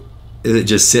 So is it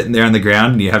just sitting there on the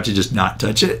ground and you have to just not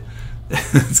touch it?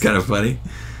 It's kind of funny.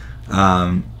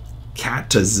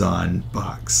 Catazon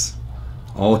box.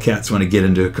 All cats want to get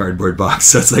into a cardboard box,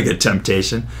 so it's like a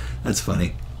temptation. That's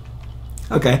funny.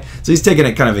 Okay, so he's taking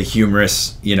it kind of a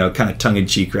humorous, you know, kind of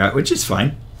tongue-in-cheek route, which is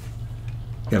fine.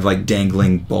 You have like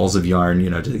dangling balls of yarn, you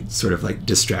know, to sort of like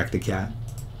distract the cat.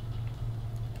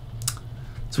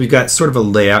 So we've got sort of a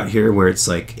layout here where it's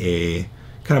like a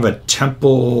kind of a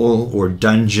temple or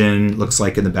dungeon, looks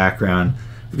like in the background.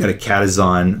 We've got a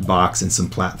Catazon box and some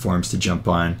platforms to jump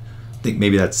on. I think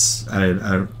maybe that's,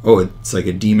 oh, it's like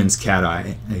a demon's cat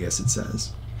eye, I guess it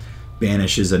says.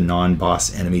 Banishes a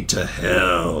non-boss enemy to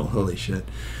hell. Holy shit.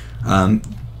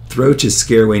 Throw to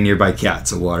scare away nearby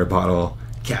cats. A water bottle,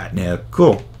 catnip.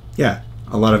 Cool. Yeah,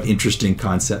 a lot of interesting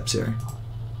concepts here.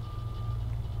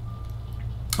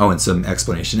 Oh, and some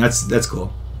explanation. That's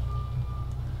cool.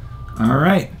 All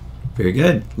right. Very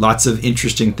good. Lots of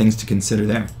interesting things to consider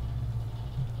there.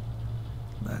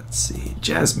 Let's see.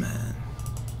 Jasmine.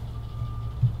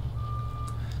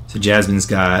 So Jasmine's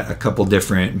got a couple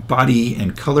different body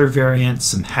and color variants,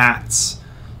 some hats,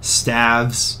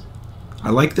 staves. I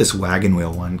like this wagon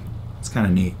wheel one. It's kind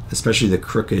of neat, especially the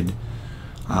crooked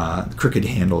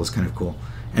handle is kind of cool.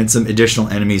 And some additional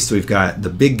enemies. So we've got the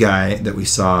big guy that we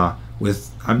saw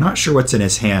with, I'm not sure what's in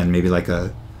his hand, maybe like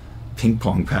a ping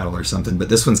pong paddle or something, but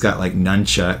this one's got like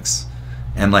nunchucks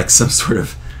and like some sort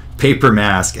of paper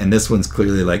mask, and this one's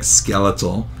clearly like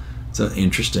skeletal. So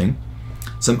interesting.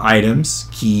 Some items,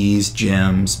 keys,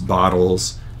 gems,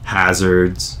 bottles,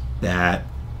 hazards, that,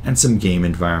 and some game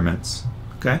environments.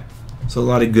 Okay, so a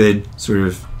lot of good sort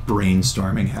of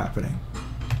brainstorming happening.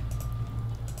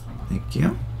 Thank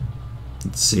you.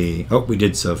 Let's see. Oh, we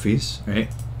did Sophie's, right?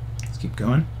 Let's keep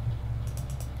going.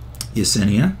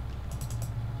 Yesenia.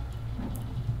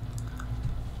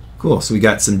 Cool. So we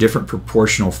got some different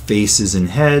proportional faces and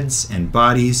heads and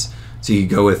bodies. So you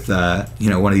go with, you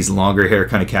know, one of these longer hair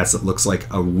kind of cats that looks like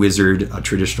a wizard, a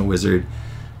traditional wizard.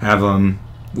 Have them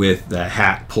with the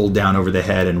hat pulled down over the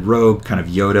head and robe, kind of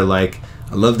Yoda-like.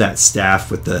 I love that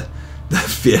staff with the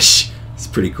fish. It's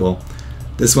pretty cool.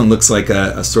 This one looks like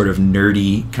a sort of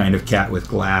nerdy kind of cat with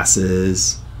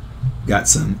glasses. Got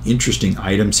some interesting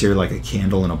items here, like a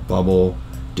candle and a bubble,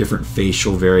 different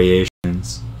facial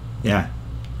variations. Yeah,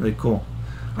 really cool.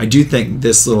 I do think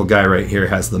this little guy right here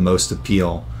has the most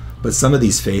appeal, but some of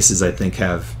these faces I think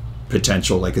have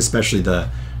potential, like especially the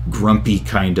grumpy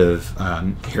kind of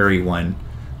hairy one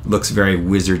looks very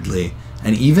wizardly.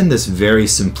 And even this very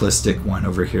simplistic one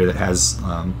over here that has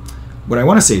what I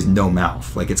want to say is no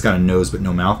mouth. Like it's got a nose but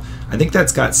no mouth. I think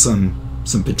that's got some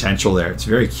potential there. It's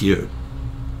very cute.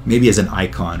 Maybe as an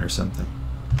icon or something.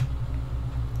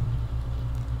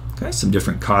 Okay, some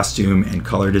different costume and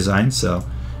color design. So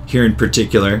here in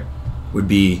particular would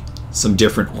be some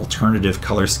different alternative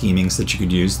color schemings that you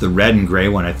could use. The red and gray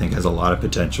one I think has a lot of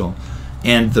potential.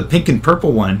 And the pink and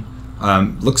purple one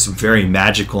looks very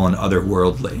magical and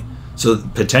otherworldly. So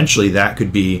potentially that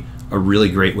could be a really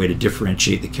great way to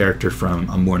differentiate the character from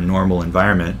a more normal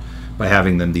environment by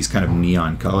having them these kind of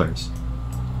neon colors.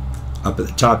 Up at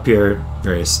the top here,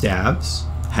 various stabs,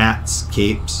 hats,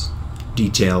 capes,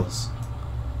 details.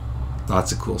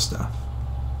 Lots of cool stuff.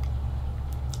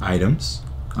 Items.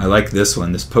 I like this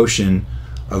one. This potion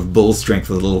of bull strength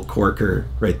with a little corker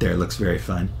right there looks very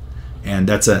fun. And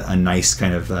that's a nice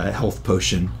kind of health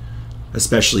potion,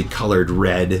 especially colored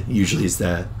red. Usually is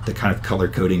the kind of color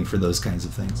coding for those kinds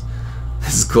of things.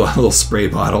 This is cool. A little spray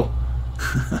bottle.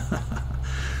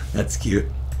 That's cute.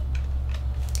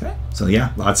 Okay, so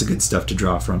yeah, lots of good stuff to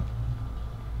draw from.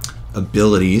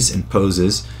 Abilities and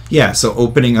poses. Yeah, so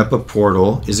opening up a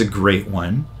portal is a great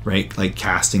one, right? Like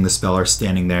casting the spell or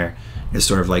standing there is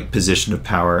sort of like position of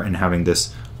power, and having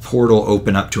this portal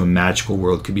open up to a magical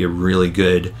world could be a really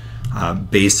good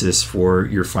basis for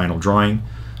your final drawing.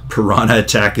 Piranha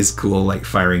attack is cool, like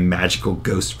firing magical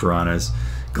ghost piranhas.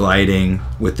 Gliding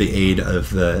with the aid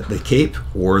of the cape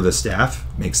or the staff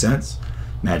makes sense.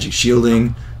 Magic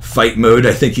shielding. Fight mode,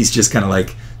 I think he's just kind of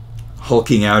like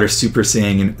hulking out or super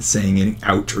saying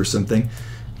out or something.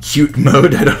 Cute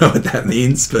mode, I don't know what that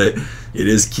means, but it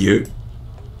is cute.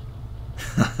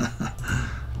 Can't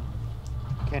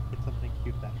get something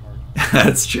cute that hard.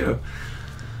 That's true.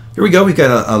 Here we go. We've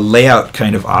got a layout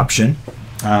kind of option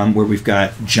where we've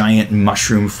got giant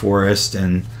mushroom forest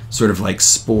and sort of like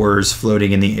spores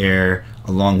floating in the air,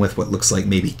 along with what looks like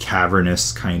maybe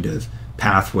cavernous kind of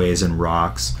pathways and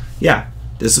rocks. Yeah,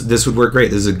 this would work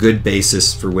great. This is a good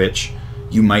basis for which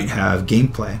you might have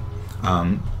gameplay.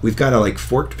 We've got a like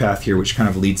forked path here, which kind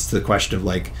of leads to the question of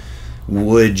like,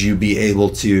 would you be able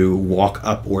to walk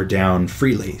up or down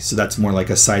freely? So that's more like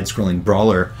a side-scrolling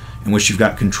brawler in which you've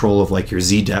got control of like your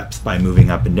Z depth by moving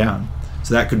up and down.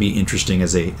 So that could be interesting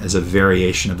as a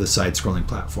variation of the side-scrolling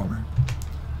platformer.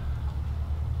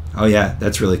 Oh yeah,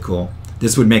 that's really cool.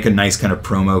 This would make a nice kind of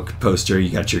promo poster. You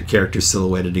got your character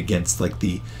silhouetted against like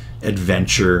the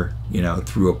adventure, you know,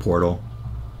 through a portal.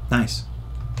 Nice.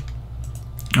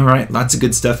 All right, lots of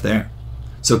good stuff there.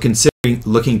 So considering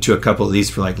looking to a couple of these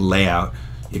for like layout,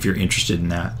 if you're interested in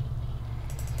that.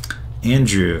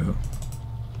 Andrew's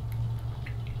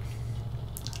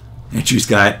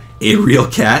got a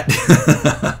real cat.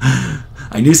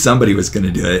 I knew somebody was going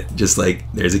to do it. Just like,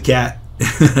 there's a cat.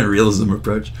 Realism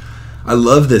approach. I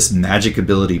love this magic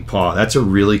ability paw. That's a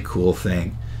really cool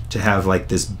thing to have, like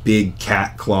this big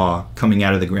cat claw coming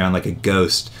out of the ground like a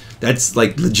ghost. That's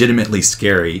like legitimately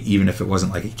scary, even if it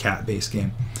wasn't like a cat-based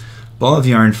game. Ball of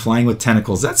yarn flying with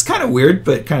tentacles. That's kind of weird,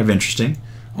 but kind of interesting.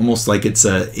 Almost like it's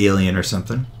an alien or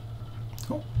something.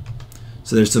 Cool.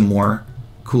 So there's some more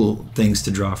cool things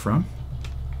to draw from.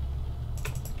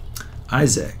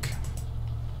 Isaac.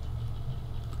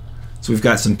 So we've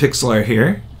got some pixel art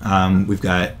here. We've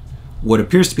got what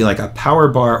appears to be like a power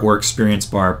bar or experience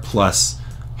bar plus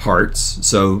hearts.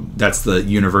 So that's the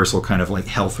universal kind of like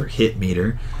health or hit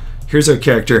meter. Here's our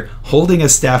character holding a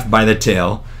staff by the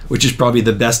tail, which is probably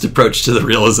the best approach to the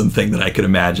realism thing that I could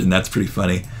imagine. That's pretty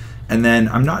funny. And then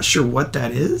I'm not sure what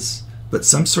that is, but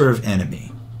some sort of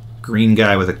enemy. Green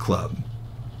guy with a club.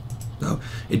 So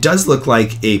it does look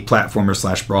like a platformer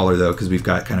slash brawler though, because we've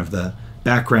got kind of the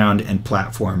background and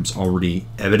platforms already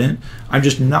evident. I'm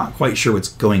just not quite sure what's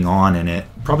going on in it.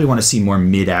 Probably want to see more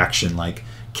mid-action, like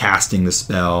casting the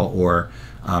spell or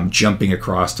jumping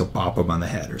across to bop him on the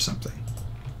head or something.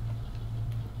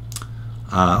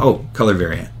 Oh, color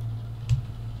variant.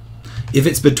 If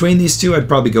it's between these two, I'd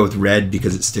probably go with red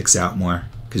because it sticks out more,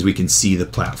 because we can see the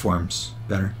platforms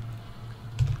better.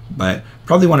 but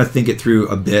probably want to think it through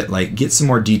a bit, like get some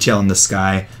more detail in the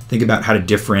sky, think about how to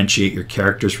differentiate your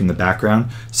characters from the background.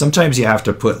 Sometimes you have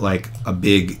to put like a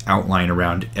big outline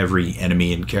around every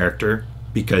enemy and character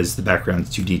because the background's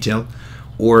too detailed,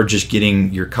 or just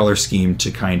getting your color scheme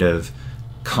to kind of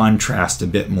contrast a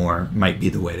bit more might be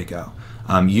the way to go.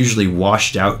 Usually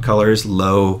washed out colors,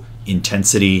 low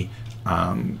intensity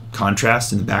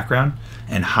contrast in the background,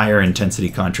 and higher intensity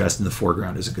contrast in the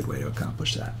foreground is a good way to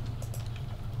accomplish that.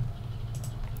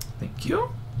 Thank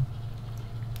you.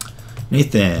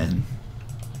 Nathan.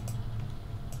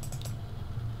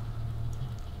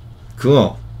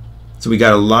 Cool. So we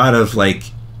got a lot of like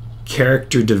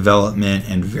character development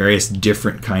and various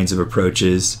different kinds of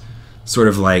approaches, sort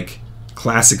of like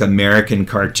classic American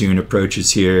cartoon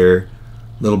approaches here,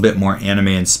 a little bit more anime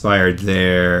inspired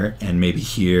there, and maybe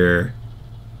here.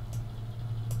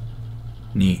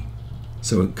 Neat.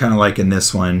 So kind of like in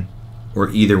this one,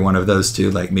 or either one of those two,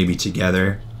 like maybe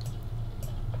together.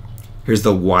 Here's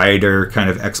the wider kind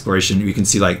of exploration. You can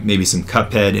see like maybe some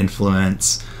Cuphead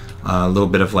influence, a little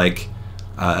bit of like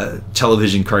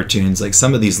television cartoons. Like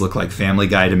some of these look like Family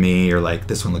Guy to me, or like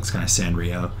this one looks kind of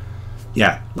Sanrio.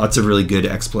 Yeah, lots of really good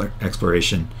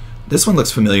exploration. This one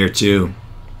looks familiar too,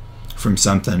 from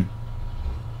something.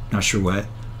 Not sure what.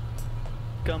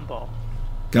 Gumball.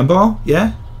 Gumball?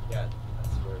 Yeah? Yeah,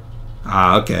 that's where.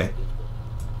 Ah, okay.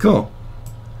 Cool.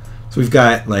 So we've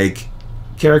got like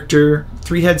character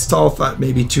 3 heads tall, thought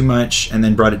maybe too much, and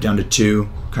then brought it down to 2,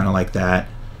 kind of like that.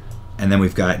 And then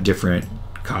we've got different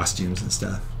costumes and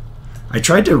stuff. I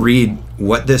tried to read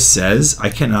what this says. I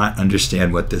cannot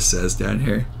understand what this says down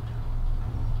here.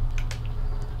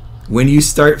 When you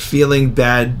start feeling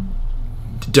bad,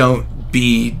 don't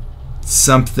be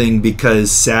something,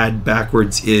 because sad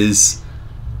backwards is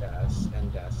Das,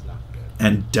 and that's not good.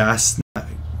 and das not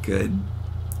good.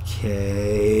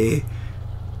 Okay.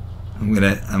 I'm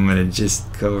gonna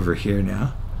just go over here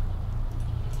now.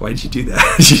 Why'd you do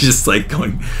that? You just like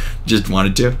just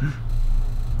wanted to?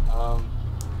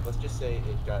 Let's just say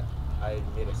I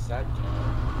made a sad cat.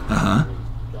 Uh-huh.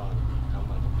 Gone. I'm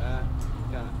like, I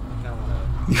kinda wanna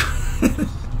just do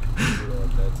it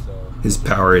like that, so His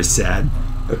power is sad.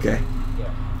 Okay.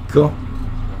 yeah. Cool.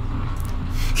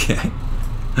 Okay.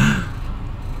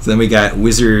 So then we got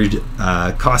wizard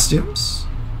costumes.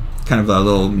 Kind of a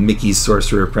little Mickey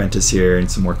Sorcerer Apprentice here,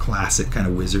 and some more classic kind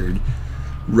of wizard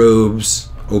robes,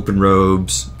 open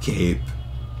robes, cape.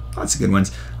 Lots of good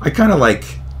ones. I kind of like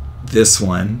this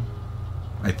one,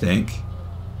 I think.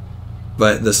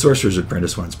 But the Sorcerer's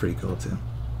Apprentice one's pretty cool too.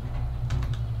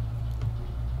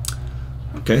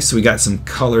 Okay, so we got some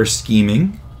color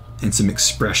scheming and some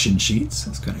expression sheets.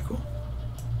 That's kind of cool.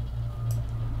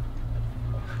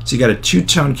 So you got a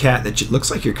two-tone cat that looks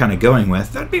like you're kind of going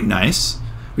with. That'd be nice.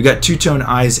 We got two-tone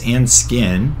eyes and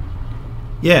skin.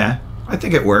 Yeah, I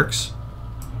think it works.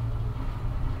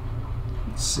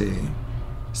 Let's see.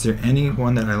 Is there any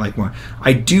one that I like more?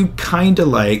 I do kind of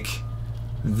like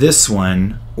this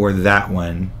one or that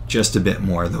one just a bit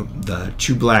more. The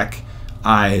two black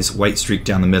eyes, white streak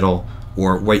down the middle,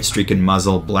 or white streak and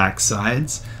muzzle, black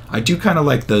sides. I do kind of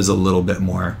like those a little bit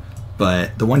more,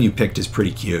 but the one you picked is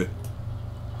pretty cute.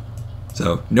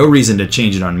 So no reason to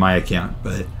change it on my account,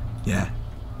 but yeah.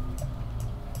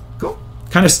 Cool.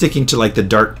 Kind of sticking to like the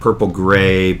dark purple,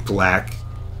 gray, black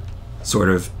sort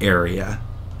of area.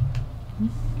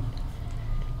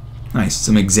 Nice.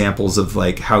 Some examples of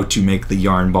like how to make the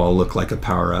yarn ball look like a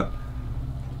power-up.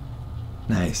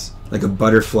 Nice. Like a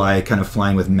butterfly kind of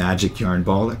flying with magic yarn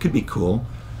ball. That could be cool.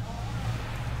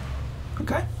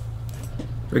 Okay.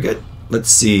 Very good. Let's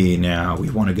see now. We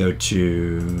want to go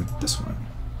to this one.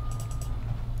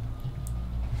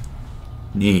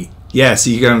 Neat. Yeah, so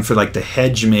you're going for like the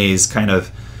hedge maze kind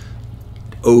of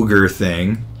ogre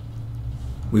thing.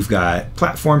 We've got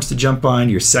platforms to jump on,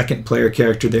 your second player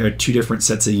character there, 2 different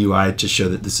sets of UI to show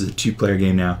that this is a 2-player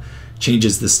game now.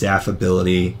 Changes the staff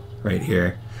ability right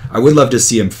here. I would love to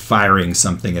see him firing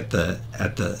something at the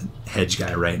hedge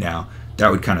guy right now. That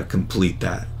would kind of complete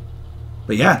that.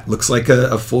 But yeah, looks like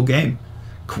a full game.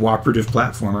 Cooperative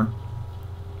platformer.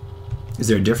 Is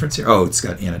there a difference here? Oh, it's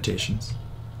got annotations.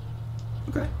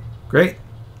 Okay, great.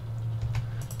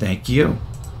 Thank you.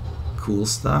 Cool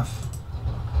stuff.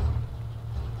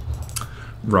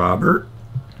 Robert's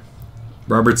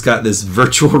got this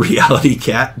virtual reality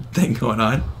cat thing going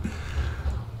on.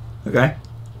 Okay.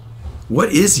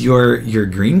 What is your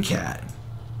green cat?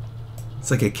 It's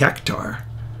like a cactar.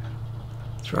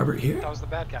 Is Robert here? That was the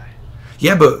bad guy.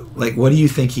 Yeah, but like, what do you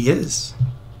think he is?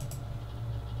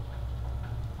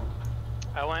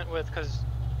 I went with, because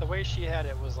the way she had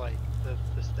it was like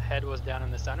the head was down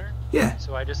in the center. Yeah.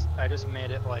 So I just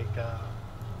made it like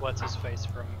what's his face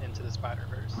from Into the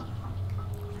Spider-Verse.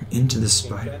 Into the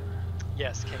spider.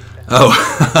 Yes, Kingpin.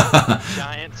 Oh.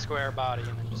 Giant square body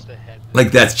and then just a head.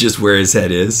 Like that's just where his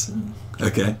head is.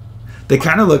 Okay. They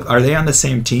kind of look. Are they on the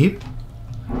same team?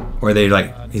 Or are they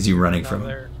like? Is he running No, from him?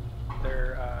 they're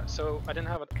so I didn't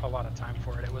have a lot of time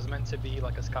for it. It was meant to be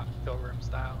like a Scott Pilgrim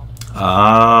style.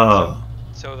 Oh.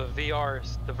 So the VR,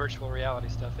 the virtual reality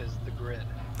stuff is the grid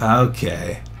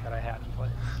Okay. that I had in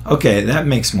place. Okay, that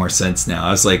makes more sense now.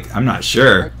 I was like, I'm not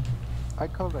sure. I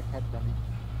called a cat dummy.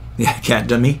 Yeah, cat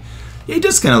dummy. Yeah, he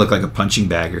does kind of look like a punching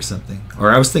bag or something.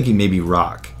 Or I was thinking maybe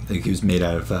rock. Like he was made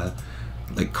out of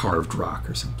like carved rock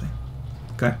or something.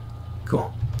 Okay,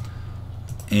 cool.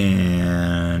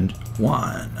 And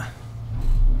 1.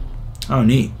 Oh,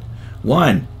 neat.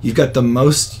 1, you've got the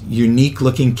most unique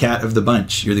looking cat of the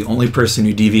bunch. You're the only person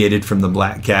who deviated from the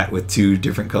black cat with 2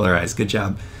 different color eyes. Good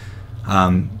job.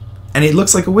 And it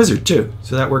looks like a wizard too,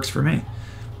 so that works for me.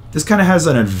 This kind of has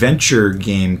an adventure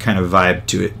game kind of vibe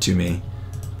to it to me.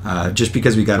 Just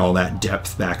because we got all that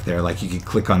depth back there, like you could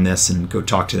click on this and go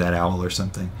talk to that owl or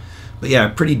something. But yeah,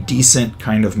 pretty decent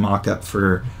kind of mock-up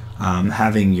for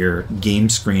having your game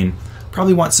screen.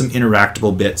 Probably want some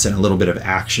interactable bits and a little bit of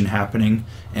action happening.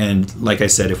 And like I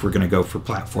said, if we're going to go for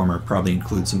platformer, probably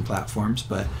include some platforms,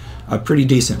 but a pretty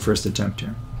decent first attempt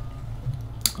here.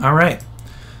 All right,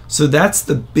 so that's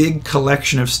the big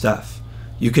collection of stuff.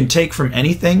 You can take from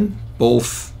anything,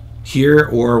 both here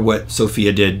or what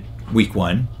Sophia did week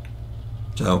 1.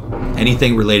 So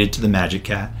anything related to the Magic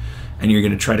Cat, and you're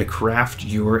going to try to craft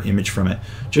your image from it.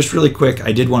 Just really quick,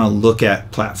 I did want to look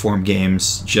at platform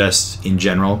games just in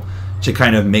general to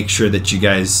kind of make sure that you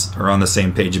guys are on the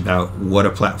same page about what a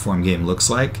platform game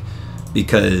looks like,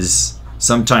 because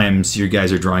sometimes you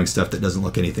guys are drawing stuff that doesn't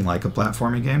look anything like a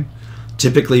platforming game.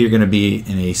 Typically you're going to be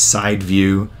in a side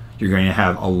view, you're going to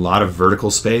have a lot of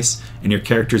vertical space, and your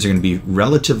characters are going to be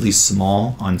relatively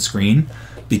small on screen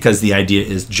because the idea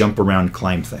is jump around,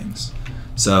 climb things.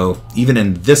 So even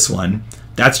in this one,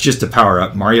 that's just a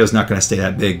power-up. Mario's not going to stay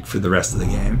that big for the rest of the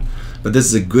game. But this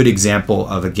is a good example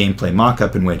of a gameplay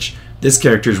mock-up in which this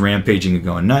character's rampaging and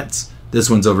going nuts, this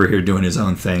one's over here doing his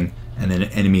own thing, and then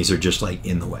enemies are just like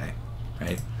in the way,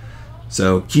 right?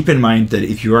 So keep in mind that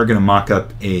if you are going to mock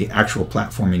up a actual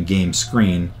platforming game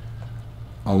screen,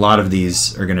 a lot of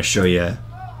these are going to show you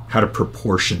how to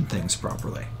proportion things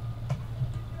properly.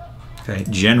 Okay,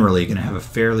 generally you're going to have a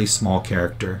fairly small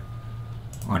character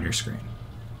on your screen.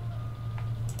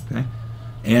 Okay,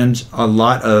 and a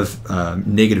lot of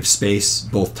negative space,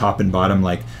 both top and bottom.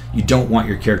 Like you don't want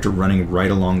your character running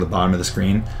right along the bottom of the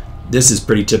screen. This is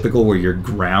pretty typical where your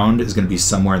ground is going to be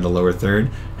somewhere in the lower third,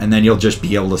 and then you'll just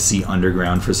be able to see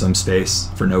underground for some space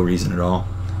for no reason at all,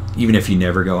 even if you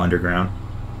never go underground.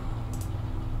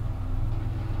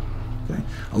 Okay.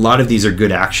 A lot of these are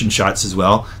good action shots as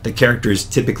well. The character is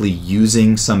typically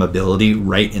using some ability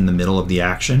right in the middle of the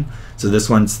action. So this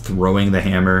one's throwing the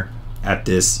hammer at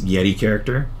this Yeti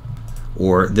character,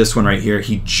 or this one right here,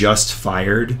 he just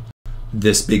fired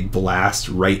this big blast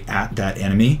right at that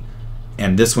enemy,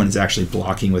 and this one is actually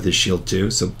blocking with his shield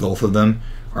too, so both of them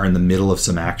are in the middle of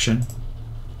some action.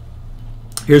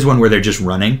 Here's one where they're just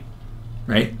running,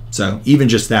 right? So even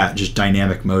just that, just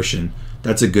dynamic motion,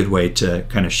 that's a good way to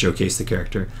kind of showcase the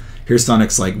character. Here's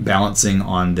Sonic's like balancing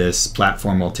on this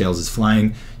platform while Tails is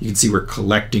flying. You can see we're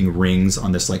collecting rings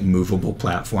on this like movable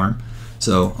platform.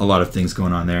 So a lot of things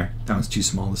going on there. That one's too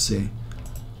small to see.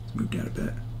 Let's move down a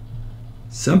bit.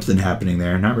 Something happening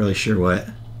there, not really sure what.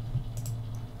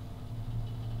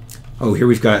 Oh, here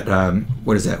we've got,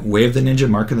 what is that? Way of the Ninja,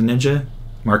 Mark of the Ninja?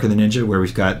 Mark of the Ninja, where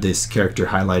we've got this character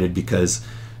highlighted because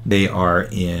they are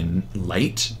in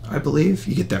light, I believe.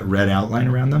 You get that red outline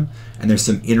around them. And there's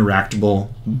some interactable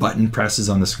button presses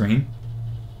on the screen.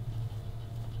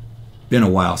 Been a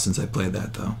while since I played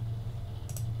that though.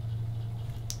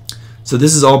 So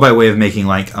this is all by way of making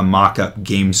like a mock-up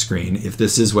game screen, if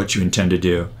this is what you intend to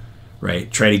do,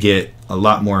 right? Try to get a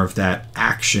lot more of that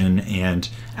action and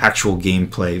actual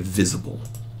gameplay visible.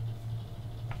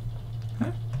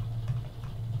 Okay.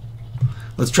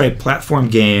 Let's try platform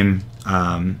game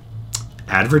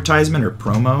advertisement or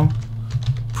promo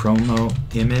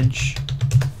image.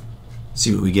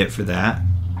 See what we get for that.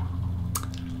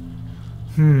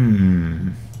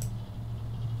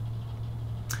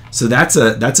 So that's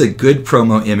a good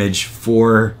promo image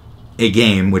for a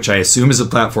game, which I assume is a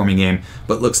platforming game,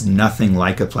 but looks nothing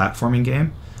like a platforming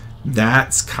game.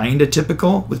 That's kind of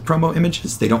typical with promo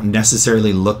images. They don't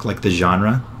necessarily look like the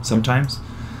genre sometimes.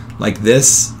 Like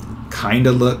this kind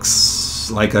of looks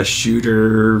like a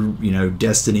shooter, you know,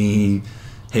 Destiny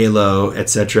Halo,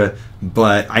 etc.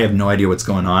 But I have no idea what's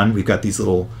going on. We've got these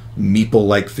little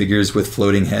meeple-like figures with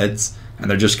floating heads, and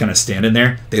they're just kind of standing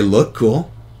there. They look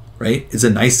cool, right? It's a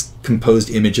nice composed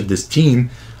image of this team.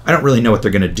 I don't really know what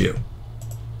they're going to do.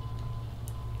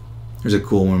 There's a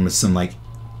cool one with some like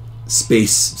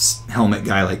space helmet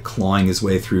guy like clawing his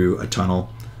way through a tunnel.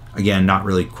 Again, not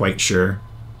really quite sure.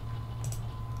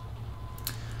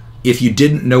 If you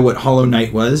didn't know what Hollow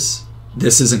Knight was,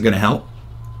 this isn't going to help.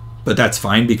 But that's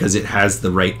fine because it has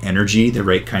the right energy, the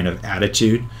right kind of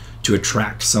attitude to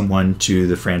attract someone to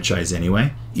the franchise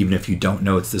anyway, even if you don't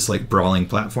know it's this like brawling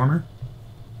platformer.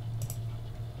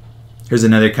 Here's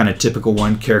another kind of typical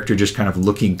one, character just kind of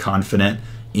looking confident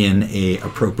in a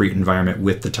appropriate environment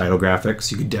with the title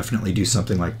graphics. You could definitely do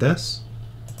something like this.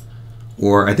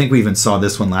 Or I think we even saw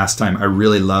this one last time. I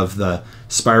really love the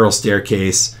spiral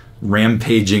staircase,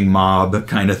 rampaging mob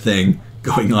kind of thing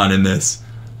going on in this.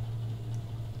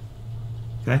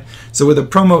 Okay, so with a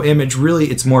promo image, really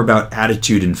it's more about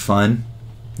attitude and fun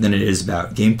than it is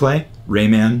about gameplay.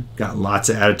 Rayman got lots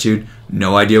of attitude.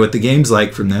 No idea what the game's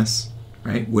like from this,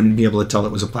 right? Wouldn't be able to tell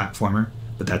it was a platformer,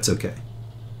 but that's okay.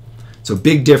 So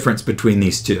big difference between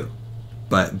these two,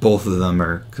 but both of them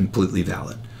are completely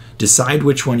valid. Decide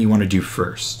which one you want to do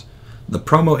first. The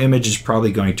promo image is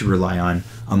probably going to rely on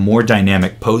a more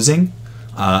dynamic posing,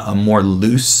 a more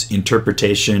loose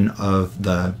interpretation of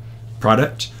the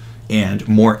product, and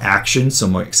more action, so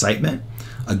more excitement.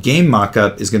 A game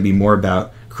mock-up is going to be more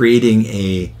about creating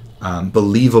a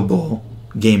believable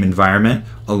game environment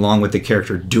along with the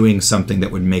character doing something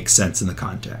that would make sense in the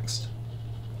context.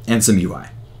 And some UI.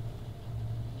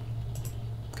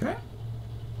 Okay.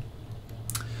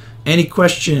 Any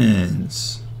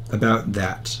questions about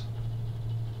that?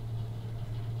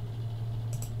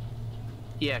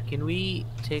 Yeah, can we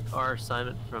take our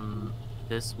assignment from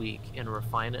this week and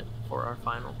refine it for our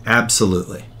final?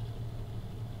 Absolutely.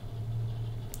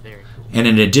 Very cool. And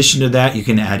in addition to that, you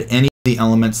can add any of the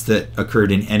elements that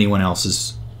occurred in anyone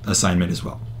else's assignment as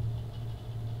well.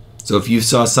 So if you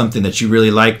saw something that you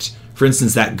really liked, for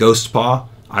instance, that ghost paw,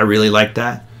 I really liked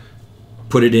that,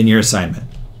 put it in your assignment.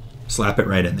 Slap it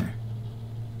right in there.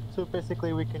 So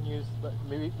basically we can use,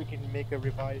 maybe we can make a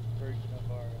revised version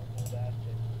of our old asset.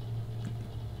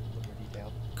 A little more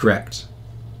detailed. Correct.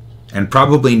 And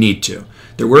probably need to.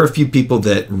 There were a few people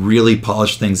that really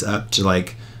polished things up to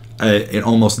like an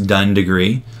almost done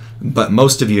degree, but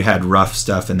most of you had rough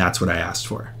stuff, and that's what I asked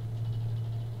for.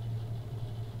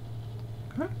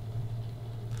 Okay.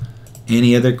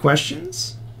 Any other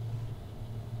questions?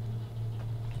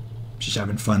 Just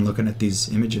having fun looking at these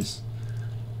images.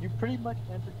 You pretty much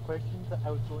answered questions that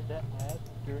I was going to ask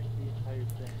during the entire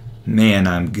thing. Man,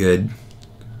 I'm good.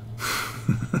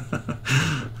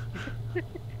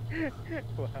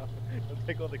 Wow, don't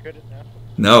take all the credit now.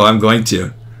 No, I'm going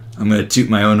to. I'm going to toot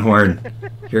my own horn.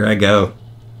 Here I go.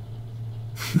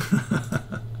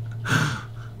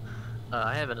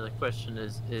 I have another question.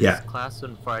 Is Yeah. class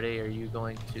on Friday, are you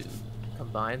going to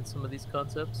combine some of these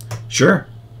concepts? Sure.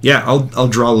 Yeah, I'll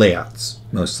draw layouts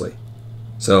mostly.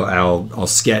 So I'll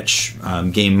sketch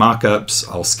game mock-ups,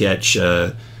 I'll sketch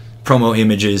promo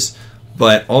images,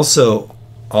 but also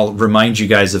I'll remind you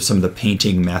guys of some of the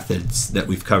painting methods that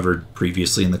we've covered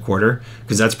previously in the quarter,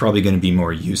 because that's probably going to be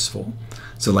more useful.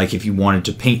 So like if you wanted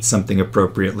to paint something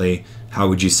appropriately, how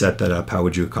would you set that up? How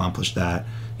would you accomplish that?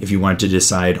 If you wanted to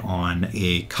decide on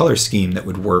a color scheme that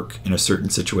would work in a certain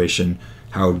situation,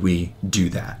 how would we do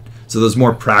that? So those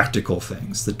more practical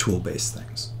things, the tool-based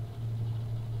things.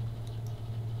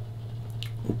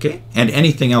 Okay, and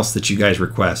anything else that you guys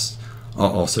request,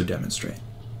 I'll also demonstrate.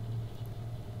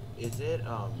 Is it,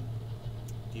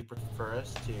 do you prefer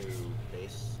us to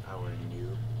base our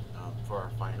new, for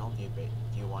our final, do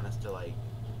you want us to, like,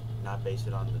 not base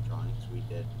it on the drawings we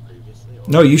did previously? Or?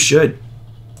 No, you should.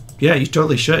 Yeah, you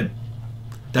totally should.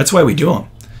 That's why we do them.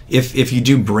 If you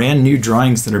do brand new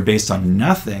drawings that are based on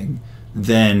nothing,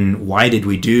 then why did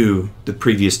we do the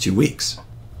previous 2 weeks?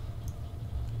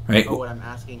 Right? Oh, what I'm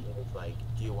asking is, like,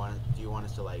 do you want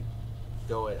us to, like,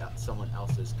 go at someone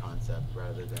else's concept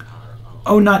rather than our own?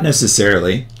 Oh, not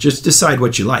necessarily. Just decide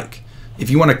what you like. If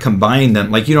you want to combine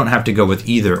them, like you don't have to go with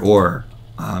either or.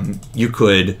 You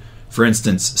could, for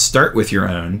instance, start with your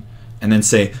own and then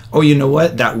say, oh, you know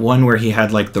what? That one where he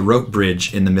had like the rope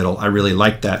bridge in the middle, I really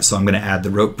like that, so I'm going to add the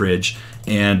rope bridge.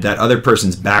 And that other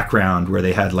person's background where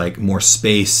they had like more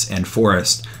space and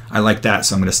forest, I like that,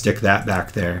 so I'm going to stick that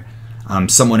back there.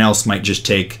 Someone else might just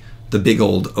take the big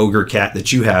old ogre cat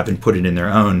that you have and put it in their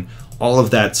own. All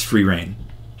of that's free reign.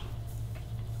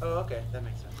 Oh, okay, that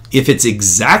makes sense. If it's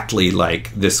exactly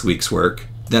like this week's work,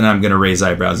 then I'm going to raise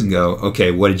eyebrows and go,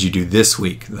 okay, what did you do this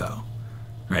week, though?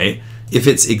 right? If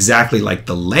it's exactly like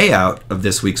the layout of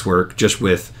this week's work, just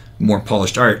with more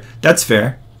polished art, that's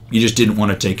fair. You just didn't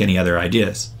want to take any other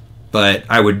ideas. But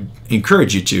I would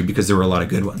encourage you to, because there were a lot of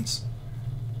good ones.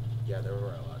 Yeah, there were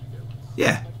a lot of good ones.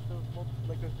 Yeah,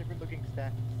 Like those different looking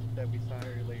stacks that we saw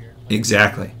earlier.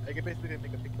 exactly. I could basically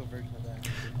make a pixel version of that.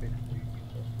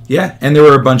 Yeah, and there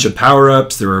were a bunch of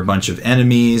power-ups, there were a bunch of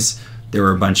enemies, there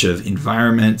were a bunch of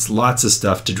environments, lots of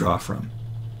stuff to draw from.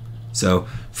 So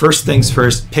first things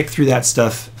first, pick through that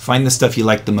stuff, find the stuff you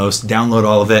like the most, download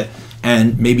all of it,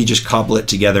 and maybe just cobble it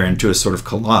together into a sort of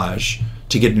collage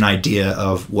to get an idea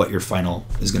of what your final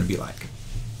is going to be like.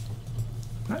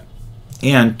 Okay.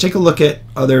 And take a look at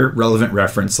other relevant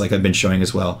reference like I've been showing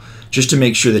as well, just to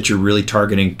make sure that you're really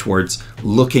targeting towards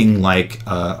looking like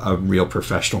a real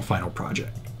professional final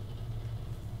project.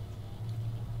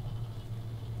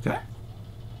 Okay.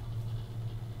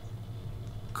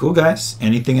 Cool, guys.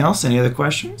 Anything else? Any other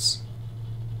questions?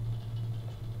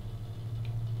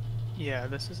 Yeah,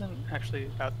 this isn't actually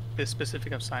about this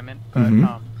specific assignment, but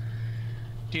Mhm.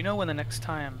 Do you know when the next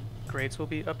time grades will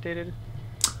be updated?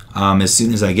 As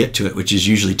soon as I get to it, which is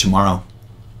usually tomorrow.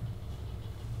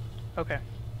 Okay.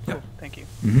 Yep. Cool. Thank you.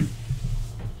 Mm-hmm.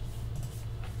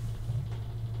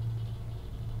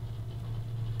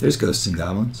 There's Ghosts and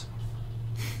Goblins.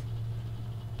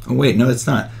 Oh wait, no, it's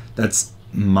not. That's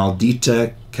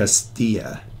Maldita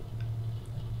Castilla.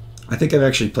 I think I've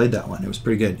actually played that one. It was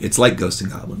pretty good. It's like Ghosts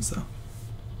and Goblins, though.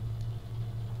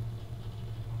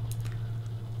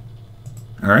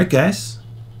 All right, guys.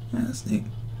 Yeah, that's neat.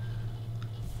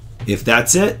 If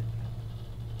that's it,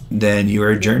 then you are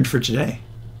adjourned for today.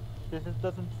 This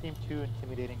doesn't seem too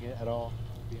intimidating at all,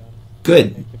 to be honest.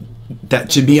 Good.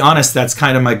 To be honest, that's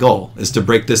kind of my goal, is to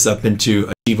break this up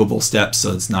into achievable steps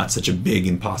so it's not such a big,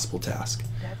 impossible task.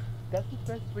 That's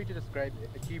the best way to describe it,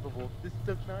 achievable. This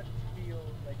does not feel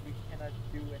like we cannot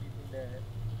do anything that...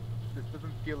 This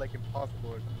doesn't feel like impossible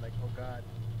or something like, oh god,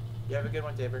 You have a good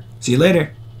one, Tabor. See you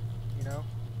later. you know?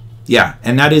 Yeah,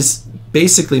 and that is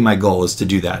basically my goal, is to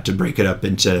do that, to break it up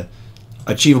into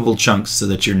achievable chunks so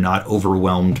that you're not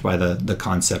overwhelmed by the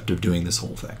concept of doing this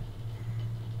whole thing.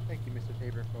 Thank you, Mr.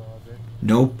 Tabor, for all of this.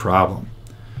 No problem.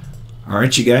 All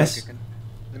right, you guys.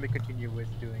 Let me continue with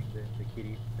doing the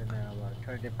kitty, and then I'll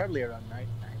turn it in probably around night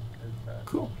time, because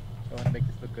Cool. I want to make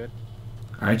this look good.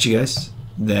 All right, you guys.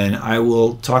 Then I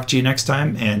will talk to you next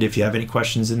time, and if you have any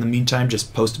questions in the meantime,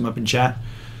 just post them up in chat,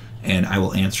 and I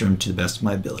will answer them to the best of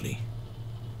my ability.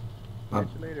 Catch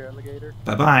you later, alligator.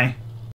 Bye-bye.